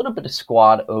a little bit of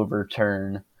squad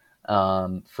overturn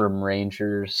from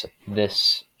Rangers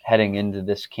heading into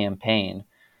this campaign.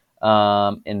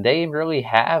 And they really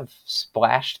have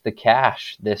splashed the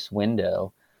cash this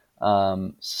window.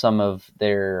 Some of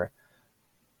their,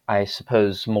 I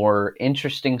suppose, more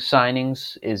interesting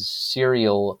signings is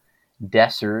Cyril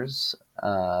Dessers.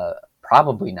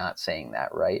 Probably not saying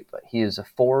that right, but he is a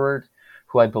forward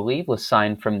who I believe was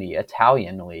signed from the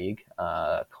Italian league,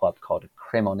 a club called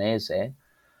Cremonese.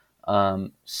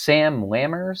 Sam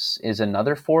Lammers is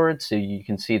another forward, so you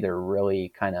can see they're really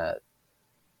kind of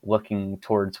looking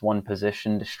towards one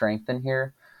position to strengthen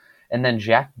here. And then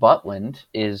Jack Butland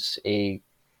is a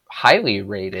highly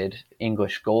rated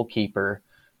English goalkeeper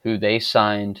who they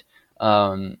signed.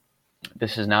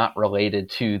 This is not related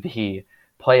to the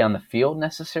play on the field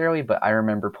necessarily, but I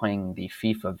remember playing the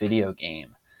FIFA video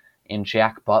game, and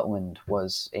Jack Butland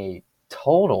was a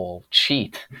total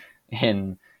cheat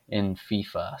in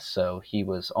FIFA, so he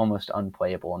was almost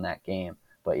unplayable in that game.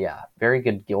 But yeah, very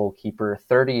good goalkeeper,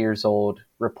 30 years old,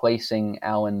 replacing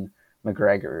Alan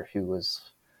McGregor, who was,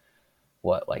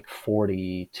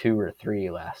 42 or 3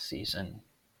 last season.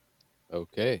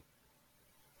 Okay.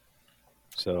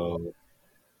 So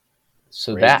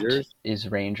So Rangers? that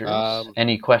is Rangers.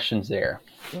 Any questions there?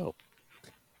 No.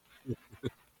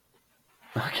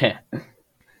 Okay.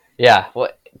 Yeah, well,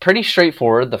 pretty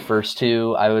straightforward. The first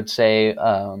two, I would say,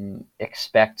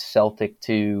 expect Celtic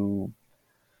to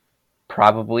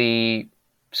probably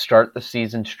start the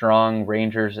season strong,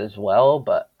 Rangers as well.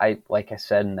 But like I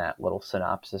said in that little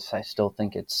synopsis, I still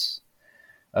think it's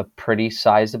a pretty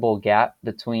sizable gap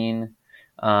between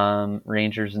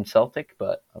Rangers and Celtic.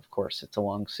 But of course, it's a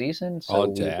long season, so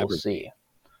we will see.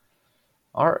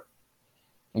 All right.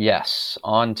 Yes,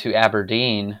 on to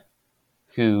Aberdeen,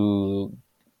 who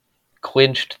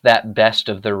clinched that best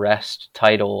of the rest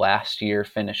title last year,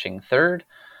 finishing third.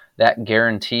 That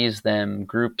guarantees them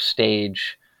group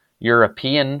stage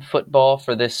European football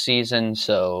for this season,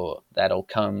 so that'll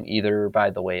come either by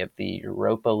the way of the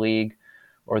Europa League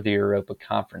or the Europa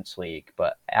Conference League.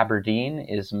 But Aberdeen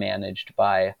is managed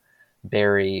by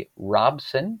Barry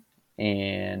Robson,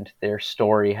 and their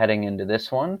story heading into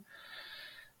this one: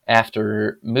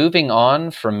 after moving on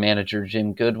from manager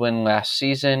Jim Goodwin last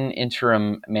season,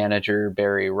 interim manager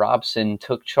Barry Robson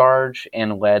took charge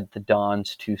and led the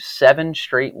Dons to 7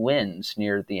 straight wins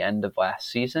near the end of last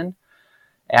season.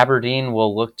 Aberdeen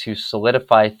will look to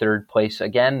solidify third place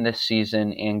again this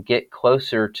season and get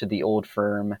closer to the Old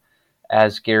Firm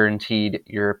as guaranteed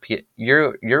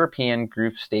European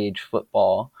group stage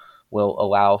football will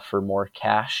allow for more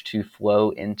cash to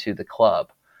flow into the club.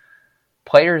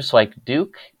 Players like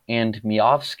Duke and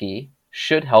Miovski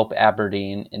should help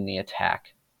Aberdeen in the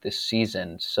attack this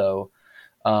season. So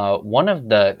one of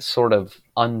the sort of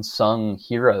unsung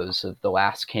heroes of the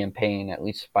last campaign, at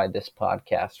least by this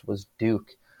podcast, was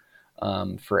Duke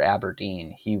for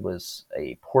Aberdeen. He was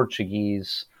a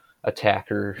Portuguese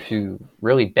attacker who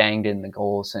really banged in the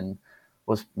goals and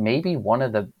was maybe one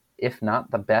of the, if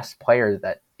not the best player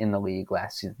that in the league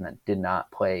last season that did not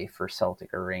play for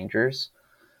Celtic or Rangers.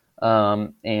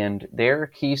 And their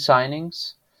key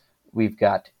signings, we've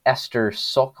got Esther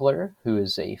Sokler, who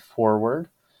is a forward,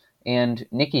 and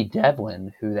Nicky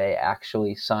Devlin, who they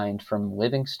actually signed from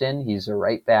Livingston. He's a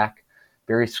right back,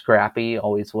 very scrappy,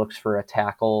 always looks for a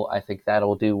tackle. I think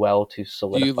that'll do well to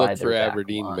solidify Do you look for their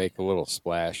Aberdeen to back line. make a little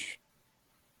splash?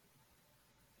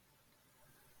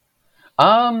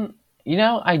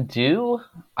 I do.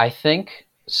 I think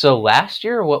so. Last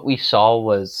year, what we saw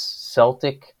was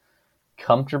Celtic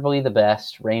comfortably the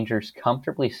best, Rangers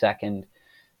comfortably second,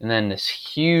 and then this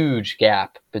huge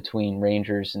gap between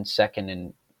Rangers in second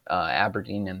and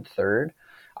Aberdeen in third.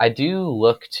 I do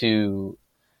look to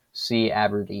see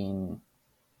Aberdeen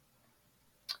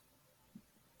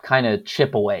kind of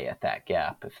chip away at that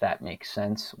gap, if that makes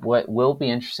sense. What will be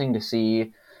interesting to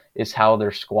see is how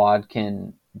their squad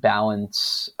can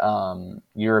balance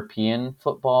European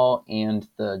football and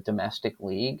the domestic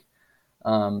league.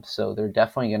 So they're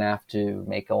definitely going to have to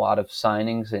make a lot of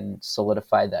signings and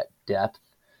solidify that depth.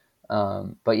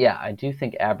 But yeah, I do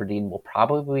think Aberdeen will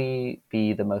probably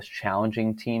be the most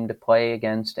challenging team to play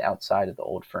against outside of the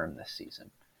Old Firm this season.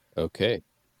 Okay.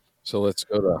 So let's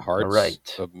go to Hearts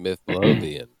right. of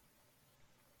Midlothian.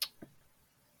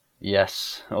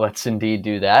 Yes, let's indeed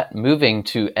do that. Moving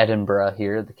to Edinburgh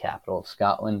here, the capital of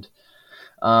Scotland.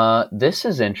 This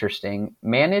is interesting.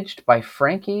 Managed by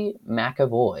Frankie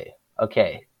McAvoy.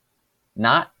 Okay,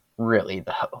 not really,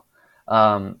 though.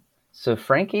 So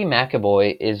Frankie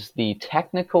McAvoy is the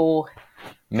technical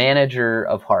manager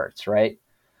of Hearts, right?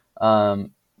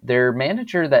 Their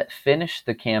manager that finished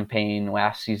the campaign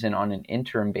last season on an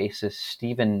interim basis,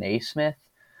 Stephen Naismith,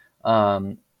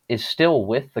 is still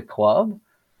with the club.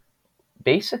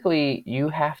 Basically, you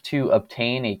have to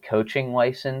obtain a coaching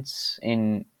license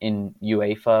in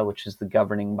UEFA, which is the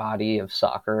governing body of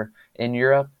soccer in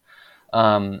Europe.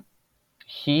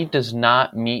 He does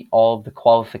not meet all of the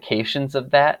qualifications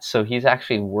of that, so he's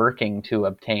actually working to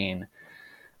obtain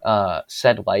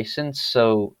said license.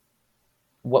 So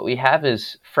what we have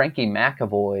is Frankie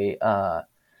McAvoy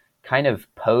kind of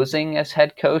posing as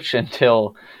head coach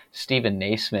until Stephen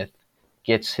Naismith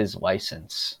gets his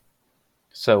license.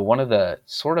 So one of the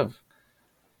sort of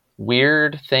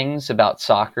weird things about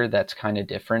soccer that's kind of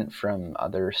different from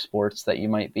other sports that you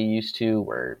might be used to,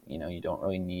 where you don't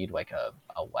really need like a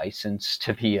license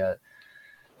to be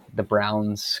the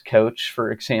Browns coach,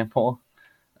 for example.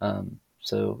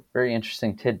 So very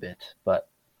interesting tidbit. But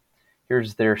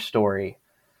here's their story.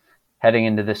 Heading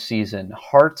into this season,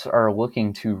 Hearts are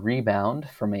looking to rebound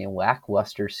from a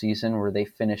lackluster season where they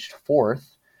finished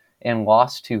fourth and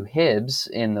lost to Hibs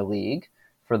in the league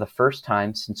for the first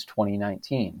time since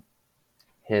 2019.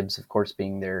 Hibs, of course,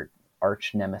 being their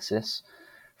arch nemesis.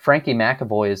 Frankie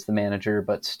McAvoy is the manager,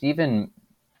 but Stephen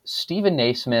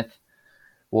Naismith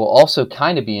will also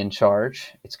kind of be in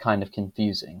charge. It's kind of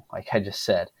confusing, like I just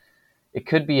said. It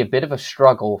could be a bit of a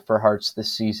struggle for Hearts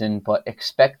this season, but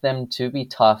expect them to be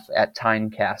tough at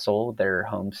Tynecastle, their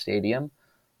home stadium,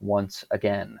 once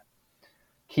again.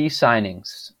 Key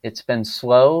signings. It's been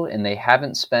slow, and they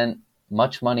haven't spent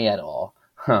much money at all.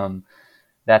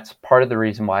 That's part of the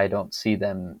reason why I don't see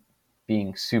them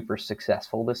being super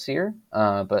successful this year.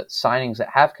 But signings that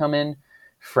have come in,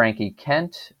 Frankie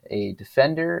Kent, a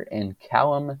defender, and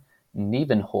Callum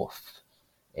Nievenhoff,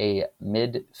 a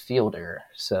midfielder.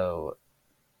 So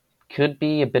could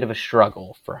be a bit of a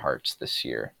struggle for Hearts this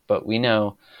year. But we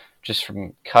know just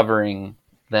from covering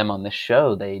them on this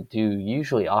show, they do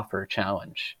usually offer a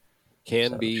challenge.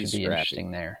 Can be should scrappy. Be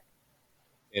interesting there.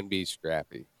 Can be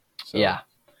scrappy. So. Yeah.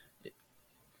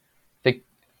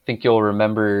 Think you'll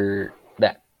remember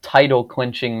that title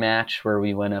clinching match where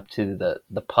we went up to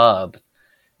the pub,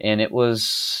 and it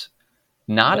was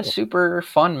not a super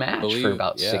fun match for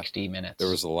about 60 minutes.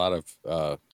 There was a lot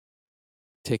of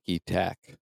ticky-tack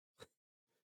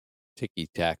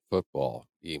football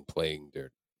being playing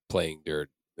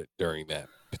during that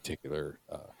particular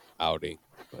outing.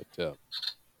 But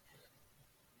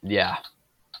yeah.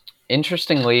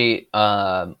 Interestingly,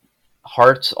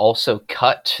 Hearts also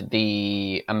cut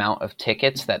the amount of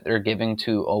tickets that they're giving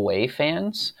to away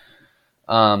fans.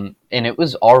 And it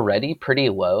was already pretty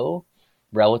low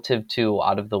relative to a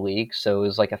lot of the leagues. So it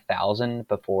was like 1,000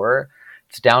 before.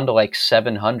 It's down to like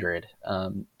 700,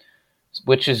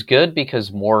 which is good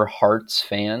because more Hearts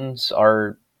fans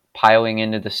are piling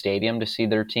into the stadium to see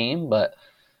their team, but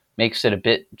makes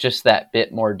it just that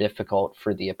bit more difficult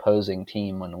for the opposing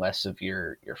team when less of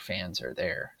your fans are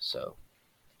there. So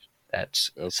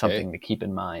that's something to keep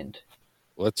in mind.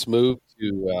 Let's move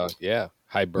to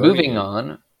Hibernian. Moving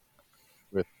on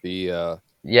with the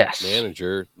yes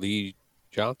manager Lee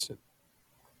Johnson.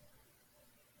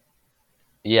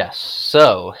 Yes.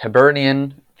 So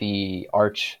Hibernian, the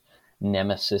arch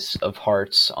nemesis of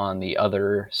Hearts on the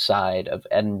other side of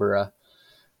Edinburgh,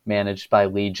 managed by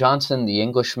Lee Johnson, the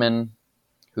Englishman,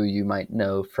 who you might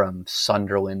know from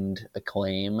Sunderland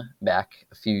acclaim back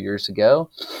a few years ago.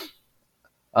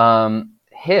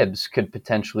 Hibs could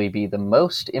potentially be the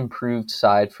most improved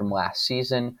side from last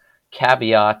season.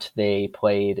 Caveat, they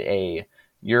played a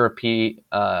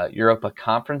Europa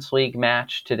Conference League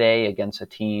match today against a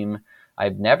team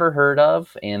I've never heard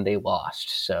of, and they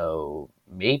lost. So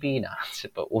maybe not,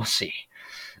 but we'll see.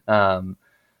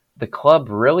 The club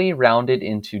really rounded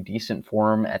into decent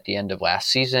form at the end of last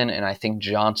season, and I think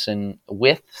Johnson,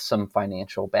 with some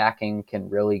financial backing, can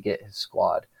really get his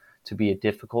squad to be a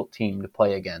difficult team to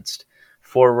play against.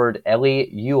 Forward Eli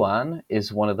Yuan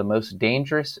is one of the most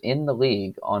dangerous in the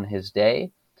league on his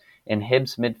day, and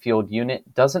Hibs' midfield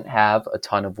unit doesn't have a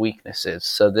ton of weaknesses.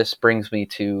 So this brings me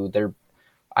to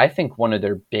I think one of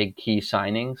their big key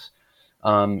signings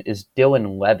is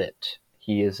Dylan Levitt.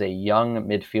 He is a young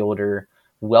midfielder,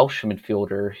 Welsh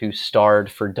midfielder who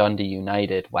starred for Dundee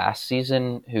United last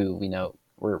season, who we know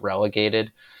were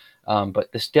relegated.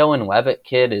 But this Dylan Levitt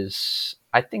kid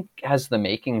I think, has the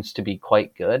makings to be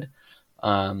quite good.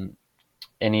 And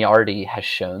he already has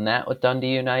shown that with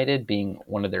Dundee United, being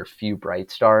one of their few bright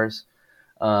stars.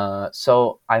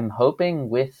 So I'm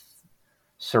hoping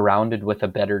surrounded with a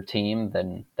better team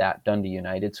than that Dundee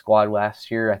United squad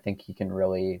last year, I think he can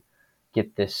really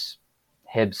get this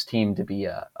Hibs team to be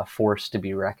a force to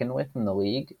be reckoned with in the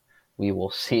league. We will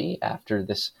see after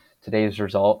today's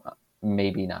result,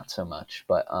 maybe not so much.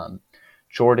 But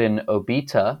Jordan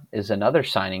Obita is another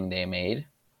signing they made,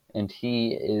 and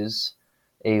he is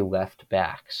a left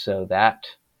back. So that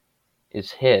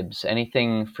is Hibs.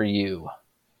 Anything for you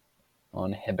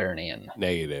on Hibernian?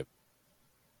 Negative.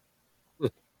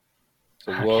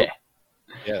 Okay.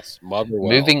 Yes, Motherwell.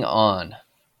 Moving on.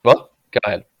 Well, go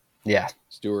ahead. Yeah.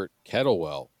 Stuart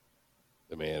Kettlewell,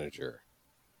 the manager.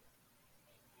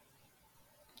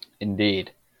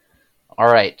 Indeed.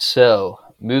 All right, so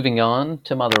moving on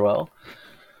to Motherwell.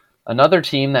 Another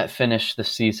team that finished the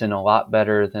season a lot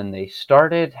better than they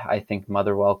started. I think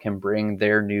Motherwell can bring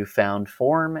their newfound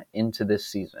form into this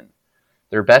season.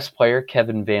 Their best player,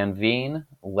 Kevin Van Veen,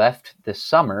 left this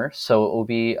summer, so it will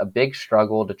be a big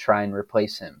struggle to try and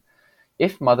replace him.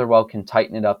 If Motherwell can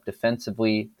tighten it up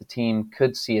defensively, the team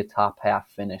could see a top half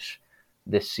finish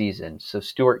this season. So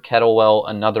Stuart Kettlewell,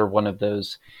 another one of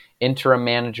those interim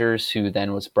managers who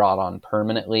then was brought on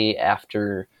permanently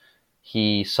after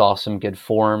he saw some good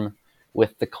form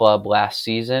with the club last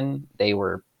season. They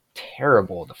were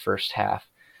terrible the first half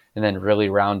and then really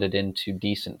rounded into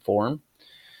decent form.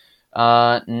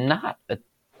 Not a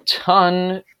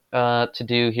ton to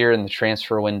do here in the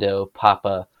transfer window.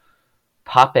 Pape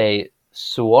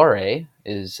Suare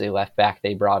is a left back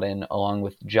they brought in along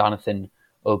with Jonathan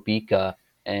Obika,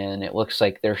 and it looks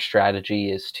like their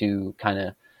strategy is to kind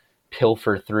of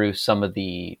pilfer through some of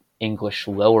the English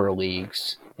lower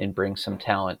leagues and bring some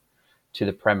talent to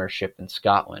the Premiership in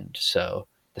Scotland. So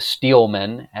the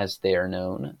Steelmen, as they are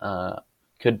known,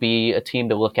 could be a team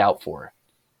to look out for.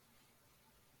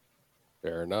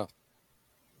 Fair enough.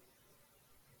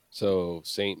 So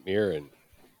St. Mirren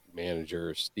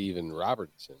manager Stephen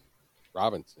Robinson.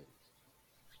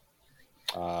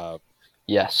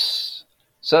 Yes.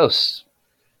 So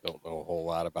don't know a whole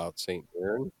lot about St.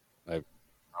 Mirren. I've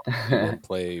seen them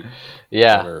play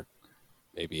yeah. one or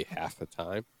maybe half the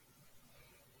time.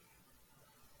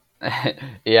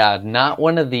 Yeah, not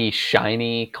one of the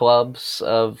shiny clubs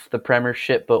of the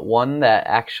Premiership, but one that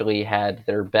actually had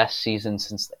their best season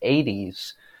since the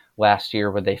 80s last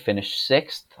year, where they finished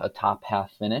 6th, a top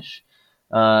half finish.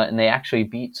 And they actually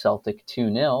beat Celtic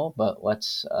 2-0, but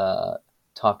let's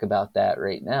talk about that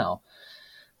right now.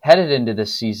 Headed into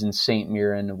this season, St.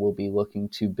 Mirren will be looking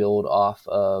to build off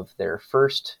of their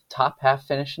first top half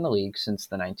finish in the league since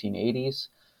the 1980s.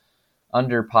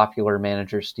 Under popular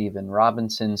manager Stephen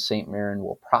Robinson, St. Mirren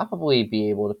will probably be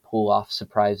able to pull off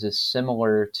surprises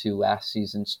similar to last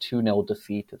season's 2-0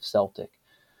 defeat of Celtic.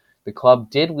 The club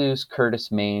did lose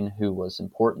Curtis Main, who was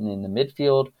important in the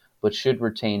midfield, but should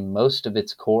retain most of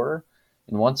its core,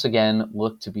 and once again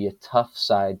look to be a tough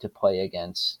side to play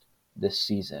against this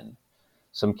season.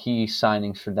 Some key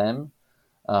signings for them: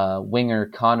 winger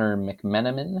Connor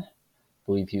McMenamin, I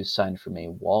believe he was signed from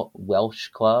a Welsh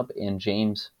club, and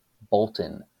James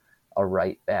Bolton, a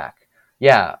right back.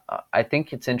 Yeah, I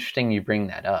think it's interesting you bring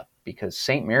that up, because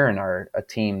St. Mirren are a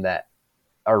team that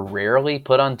are rarely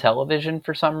put on television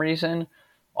for some reason,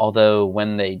 although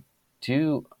when they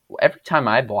do, every time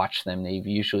I've watched them, they've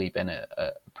usually been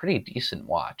a pretty decent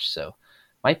watch. So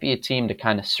might be a team to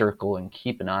kind of circle and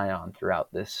keep an eye on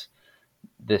throughout this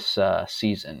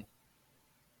season.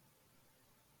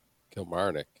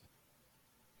 Kilmarnock,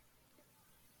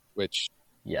 which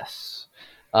Yes.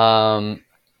 I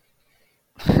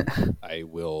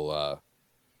will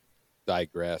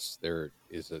digress. There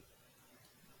is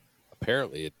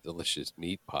apparently a delicious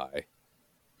meat pie.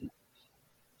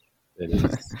 That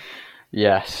is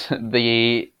Yes,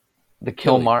 the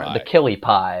Killy pie. the Killy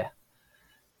pie.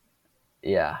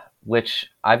 Yeah,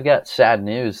 which I've got sad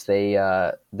news.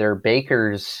 Their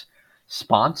baker's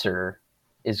sponsor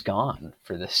is gone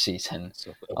for this season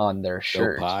So, on their no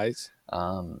shirt. pies.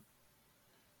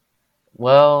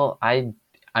 Well,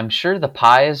 I'm sure the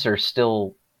pies are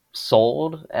still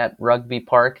sold at Rugby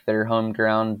Park, their home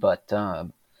ground, but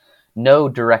no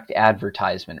direct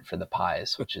advertisement for the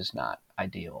pies, which is not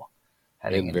ideal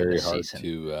heading And into very the hard season.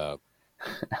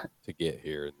 to get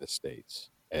here in the States,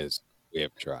 as we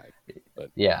have tried. But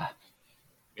Yeah,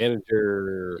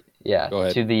 manager, yeah. go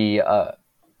ahead. To the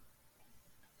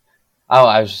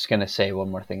I was just gonna say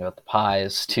one more thing about the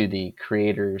pies. To the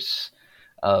creators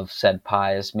of said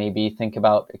pies, maybe think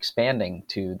about expanding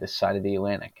to this side of the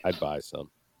Atlantic. I'd buy some.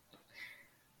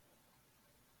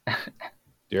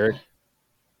 Derek?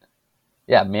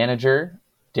 Yeah, manager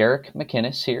Derek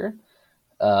McInnes here.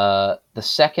 The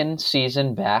second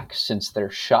season back since their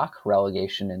shock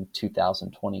relegation in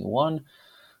 2021,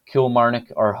 Kilmarnock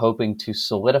are hoping to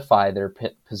solidify their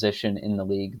position in the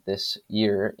league this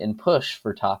year and push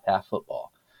for top half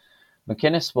football.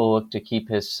 McInnes will look to keep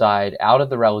his side out of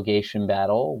the relegation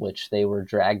battle, which they were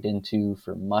dragged into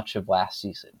for much of last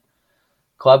season.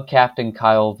 Club captain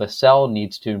Kyle Vassell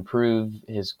needs to improve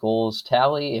his goals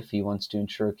tally if he wants to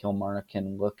ensure Kilmarnock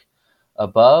can look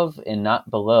above and not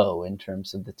below in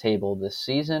terms of the table this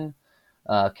season.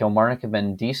 Kilmarnock have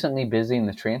been decently busy in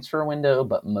the transfer window,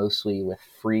 but mostly with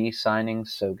free signings,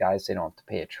 so guys they don't have to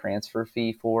pay a transfer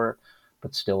fee for,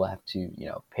 but still have to,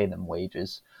 pay them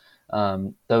wages.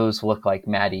 Those look like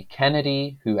Matty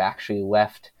Kennedy, who actually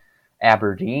left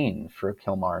Aberdeen for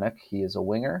Kilmarnock. He is a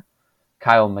winger.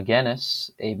 Kyle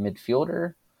McGuinness, a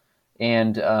midfielder.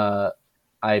 And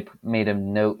I made a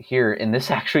note here, and this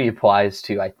actually applies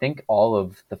to, I think, all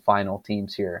of the final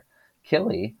teams here.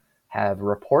 Killy have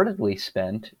reportedly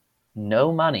spent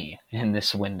no money in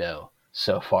this window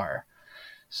so far.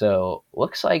 So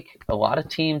looks like a lot of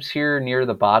teams here near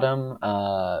the bottom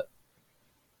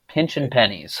pinching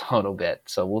pennies a little bit.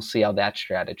 So we'll see how that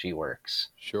strategy works.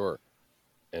 Sure.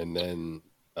 And then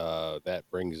that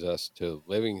brings us to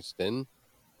Livingston,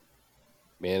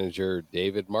 manager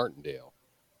David Martindale.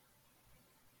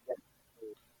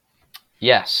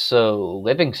 Yes, so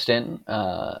Livingston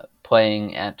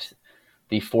playing at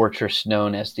the fortress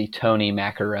known as the Tony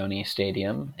Macaroni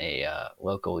Stadium, a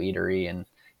local eatery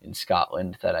in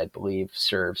Scotland that I believe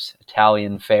serves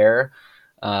Italian fare.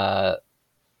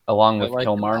 Along with like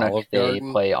Kilmarnock, they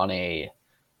play on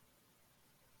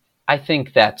I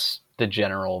think that's the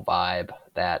general vibe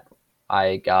that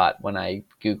I got when I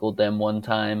Googled them one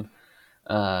time.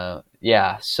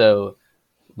 So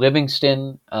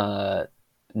Livingston,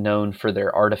 known for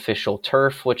their artificial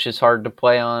turf, which is hard to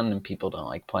play on, and people don't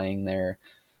like playing there.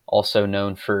 Also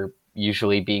known for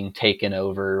usually being taken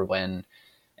over when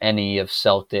any of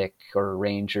Celtic or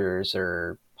Rangers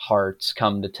or Hearts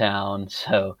come to town.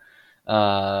 So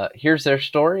here's their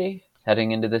story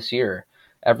heading into this year.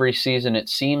 Every season, it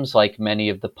seems like many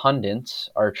of the pundits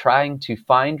are trying to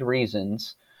find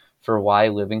reasons for why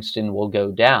Livingston will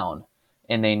go down,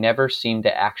 and they never seem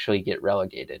to actually get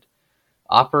relegated.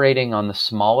 Operating on the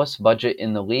smallest budget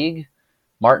in the league,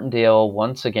 Martindale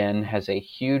once again has a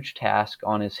huge task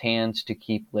on his hands to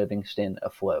keep Livingston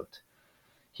afloat.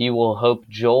 He will hope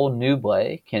Joel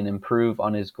Newblay can improve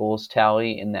on his goals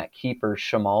tally and that keeper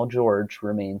Shamal George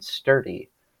remains sturdy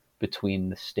between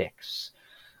the sticks.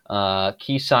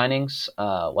 Key signings,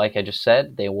 like I just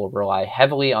said, they will rely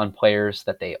heavily on players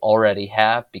that they already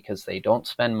have because they don't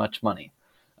spend much money.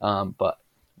 But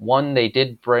one they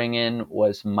did bring in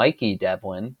was Mikey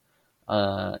Devlin,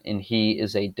 and he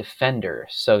is a defender.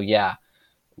 So yeah,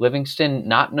 Livingston,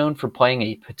 not known for playing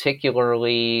a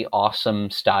particularly awesome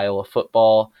style of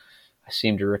football. I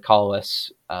seem to recall us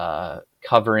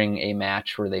covering a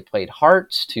match where they played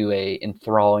Hearts to a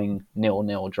enthralling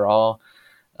 0-0 draw.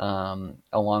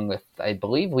 Along with, I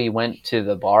believe we went to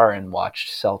the bar and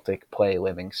watched Celtic play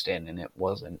Livingston, and it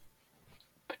wasn't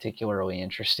particularly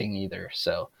interesting either.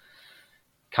 So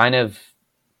kind of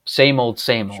same old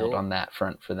Sure. on that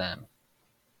front for them.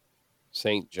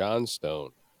 St.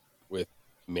 Johnstone with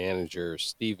manager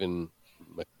Stephen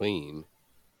McLean.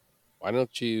 Why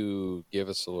don't you give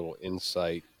us a little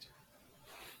insight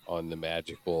on the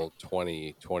magical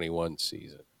 2021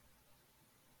 season?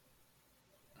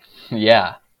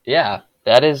 Yeah,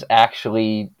 that is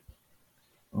actually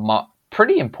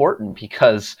pretty important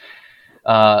because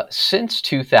since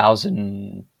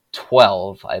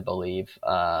 2012, I believe,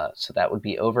 so that would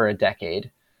be over a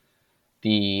decade,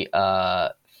 the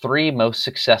three most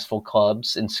successful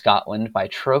clubs in Scotland by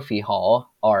trophy haul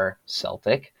are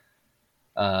Celtic,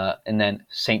 and then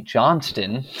St.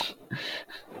 Johnstone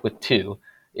with 2,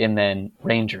 and then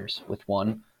Rangers with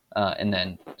 1, and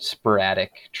then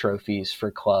sporadic trophies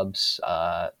for clubs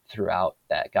throughout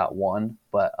that got 1.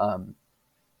 But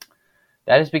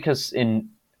that is because in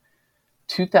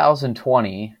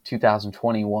 2020,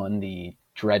 2021, the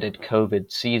dreaded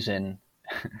COVID season,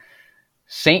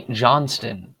 St.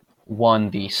 Johnstone won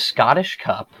the Scottish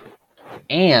Cup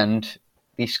and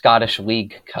the Scottish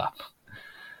League Cup,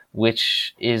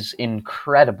 which is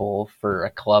incredible for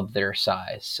a club their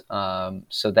size.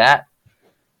 So that,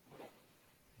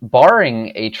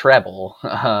 barring a treble,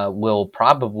 will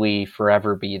probably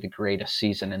forever be the greatest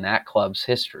season in that club's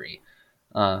history.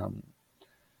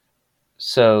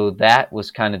 So that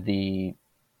was kind of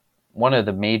one of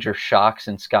the major shocks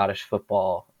in Scottish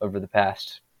football over the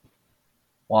past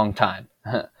long time.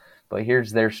 But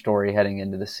here's their story heading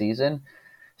into the season.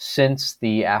 Since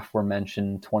the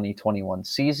aforementioned 2021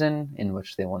 season, in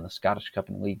which they won the Scottish Cup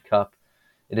and League Cup,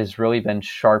 it has really been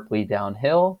sharply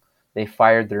downhill. They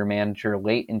fired their manager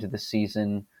late into the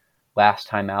season last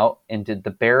time out and did the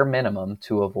bare minimum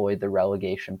to avoid the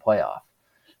relegation playoff.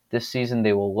 This season,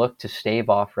 they will look to stave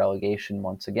off relegation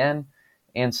once again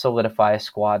and solidify a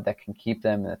squad that can keep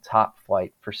them in the top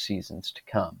flight for seasons to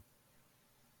come.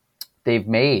 They've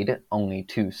made only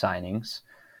 2 signings,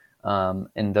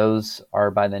 and those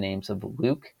are by the names of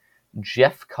Luke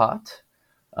Jeffcott,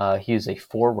 he is a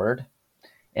forward,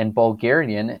 and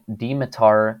Bulgarian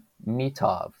Dimitar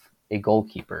Mitov, a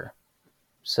goalkeeper.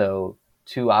 So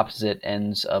 2 opposite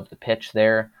ends of the pitch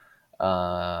there.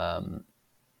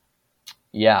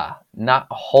 Yeah, not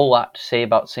a whole lot to say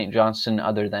about St. Johnstone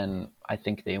other than I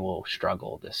think they will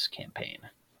struggle this campaign.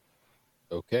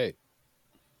 Okay.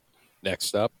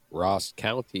 Next up, Ross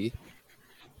County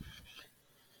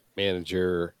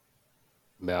manager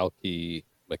Malky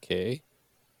Mackay.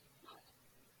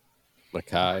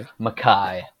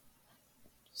 Mackay.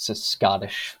 It's a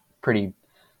Scottish, pretty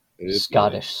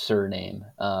Scottish nice surname.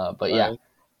 But right.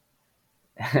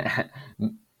 Yeah.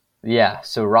 Yeah,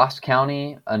 so Ross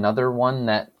County, another one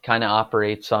that kind of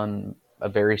operates on a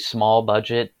very small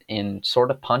budget and sort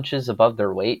of punches above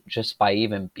their weight just by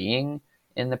even being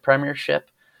in the Premiership.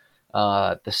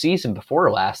 The season before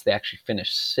last, they actually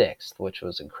finished 6th, which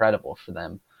was incredible for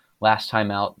them. Last time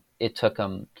out, it took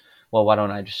them, well, why don't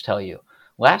I just tell you?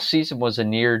 Last season was a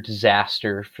near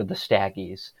disaster for the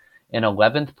Staggies. An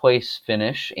 11th place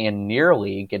finish and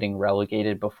nearly getting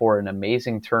relegated before an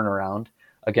amazing turnaround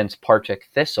against Partick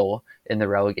Thistle in the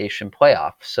relegation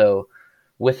playoff. So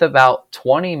with about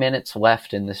 20 minutes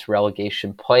left in this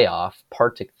relegation playoff,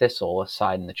 Partick Thistle,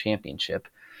 aside in the championship,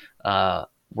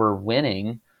 were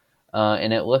winning,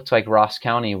 and it looked like Ross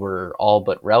County were all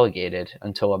but relegated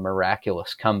until a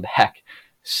miraculous comeback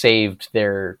saved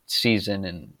their season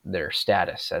and their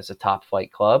status as a top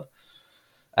flight club.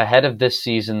 Ahead of this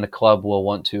season, the club will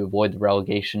want to avoid the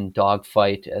relegation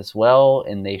dogfight as well,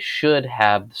 and they should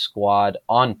have the squad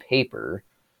on paper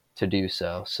to do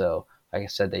so. So, like I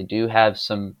said, they do have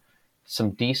some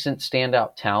decent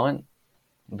standout talent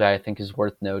that I think is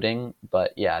worth noting.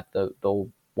 But yeah, they'll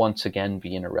once again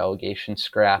be in a relegation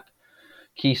scrap.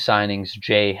 Key signings: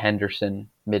 Jay Henderson,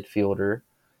 midfielder,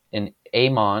 and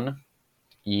Eamon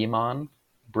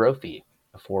Brophy,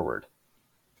 a forward.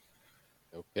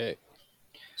 Okay.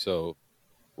 So,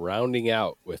 rounding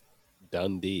out with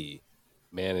Dundee,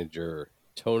 manager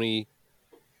Tony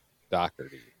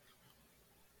Docherty.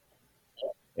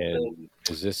 And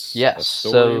Is this Yes, a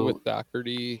story so- with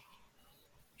Doherty?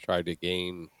 Try to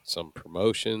gain some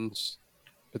promotions,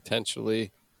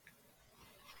 potentially?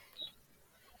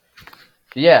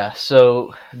 Yeah,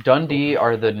 so Dundee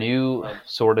are the new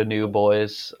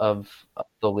boys of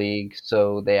the league.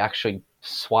 So they actually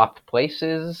swapped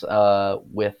places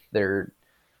with their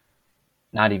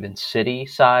not even city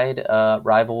side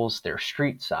rivals, their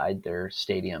street side, their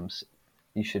stadiums.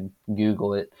 You should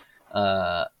Google it.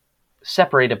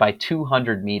 Separated by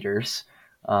 200 meters.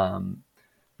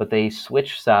 But they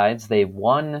switched sides. They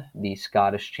won the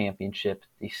Scottish Championship,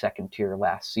 the second tier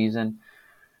last season.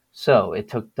 So it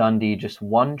took Dundee just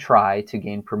one try to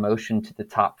gain promotion to the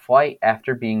top flight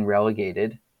after being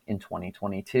relegated in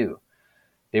 2022.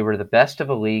 They were the best of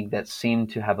a league that seemed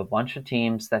to have a bunch of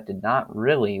teams that did not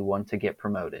really want to get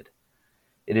promoted.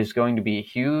 It is going to be a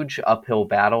huge uphill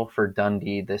battle for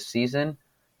Dundee this season,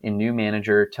 and new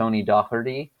manager Tony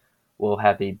Doherty will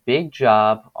have a big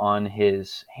job on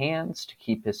his hands to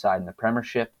keep his side in the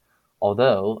Premiership,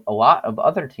 although a lot of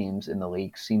other teams in the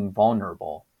league seem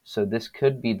vulnerable, so this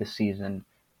could be the season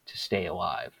to stay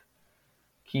alive.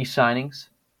 Key signings: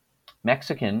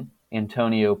 Mexican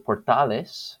Antonio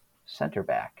Portales, center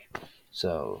back.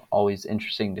 So always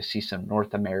interesting to see some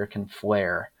North American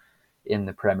flair in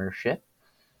the Premiership.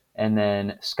 And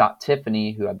then Scott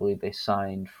Tiffany, who I believe they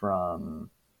signed from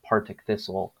Partick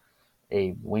Thistle,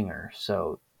 a winger.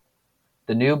 So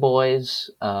the new boys,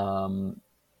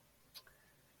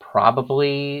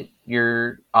 probably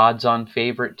your odds-on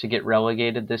favorite to get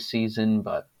relegated this season,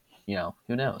 but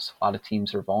who knows? A lot of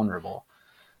teams are vulnerable.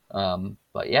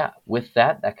 But yeah, with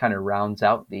that kind of rounds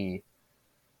out the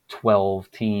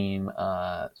 12-team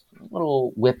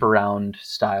little whip-around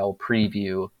style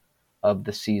preview of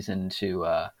the season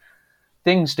to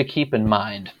things to keep in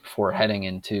mind before heading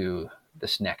into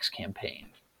this next campaign.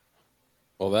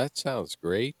 Well, that sounds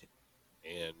great.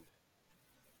 And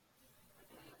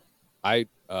I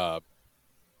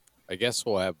guess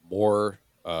we'll have more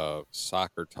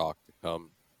soccer talk to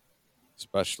come,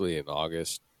 especially in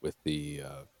August with the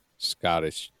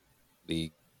Scottish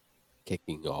League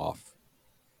kicking off.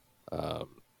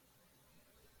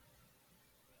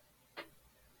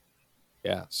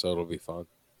 Yeah, so it'll be fun.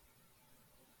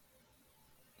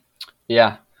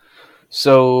 Yeah.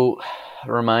 So,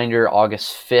 a reminder,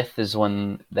 August 5th is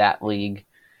when that league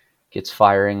gets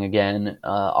firing again.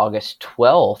 August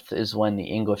 12th is when the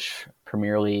English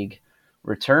Premier League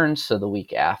returns, so the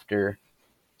week after.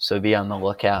 So be on the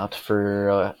lookout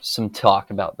for some talk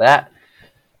about that.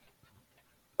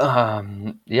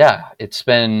 Yeah, it's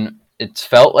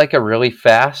felt like a really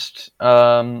fast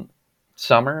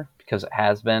summer because it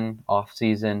has been off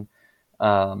season.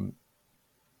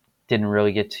 Didn't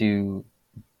really get to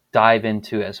dive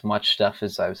into as much stuff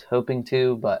as I was hoping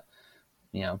to, but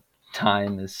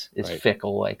time is Right.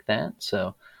 fickle like that.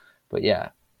 So, but yeah,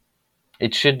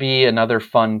 it should be another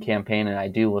fun campaign, and I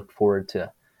do look forward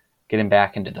to getting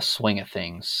back into the swing of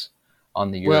things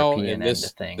on the European end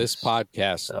of things. This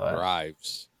podcast So,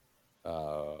 thrives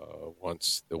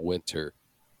once the winter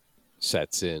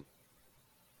sets in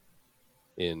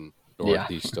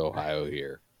Northeast Ohio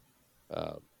here.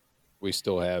 We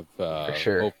still have For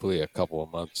sure. hopefully a couple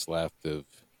of months left of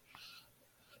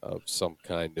some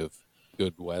kind of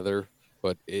good weather,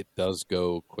 but it does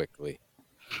go quickly.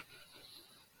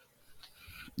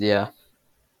 Yeah,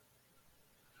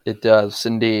 it does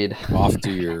indeed. Off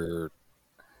to your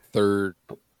third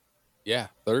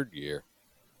year.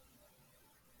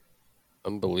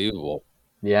 Unbelievable.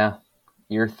 Yeah,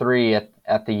 year 3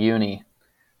 at the uni.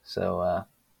 So,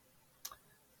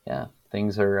 yeah,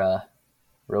 things are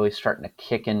really starting to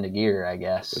kick into gear, I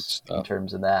guess, in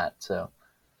terms of that. So,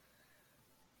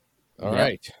 all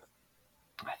right.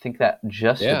 I think that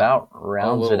just about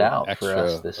rounds it out for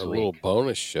us this week. A little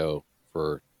bonus show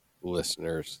for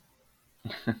listeners.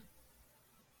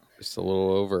 Just a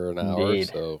little over an hour,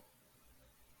 so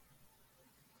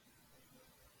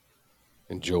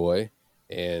enjoy.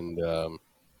 And I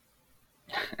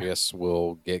guess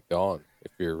we'll get going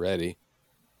if you're ready.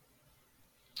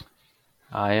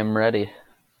 I am ready.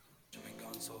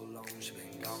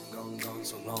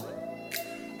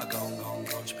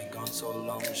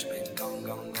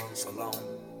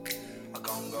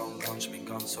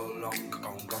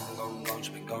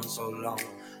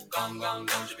 Gone, gone,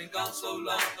 gone, she's been gone so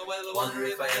long. Well, I wonder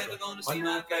if I ever gonna see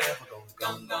my girl.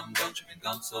 Gone, gone, gone, she's been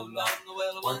gone so long.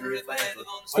 Well, I wonder if I ever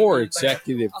gonna see 4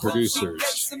 executive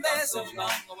producers: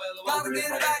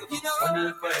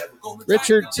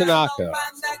 Richard Tanaka,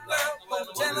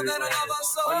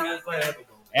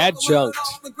 adjunct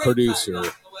producer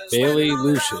Bailey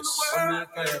Lucius,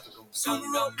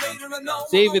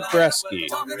 David Bresky,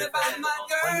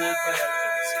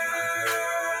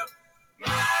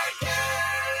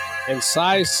 and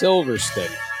Cy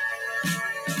Silverstone.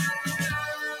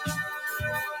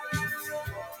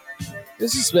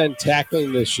 This has been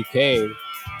Tackling the Chicane.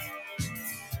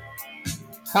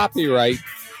 Copyright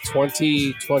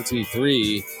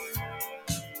 2023.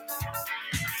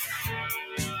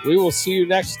 We will see you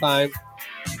next time.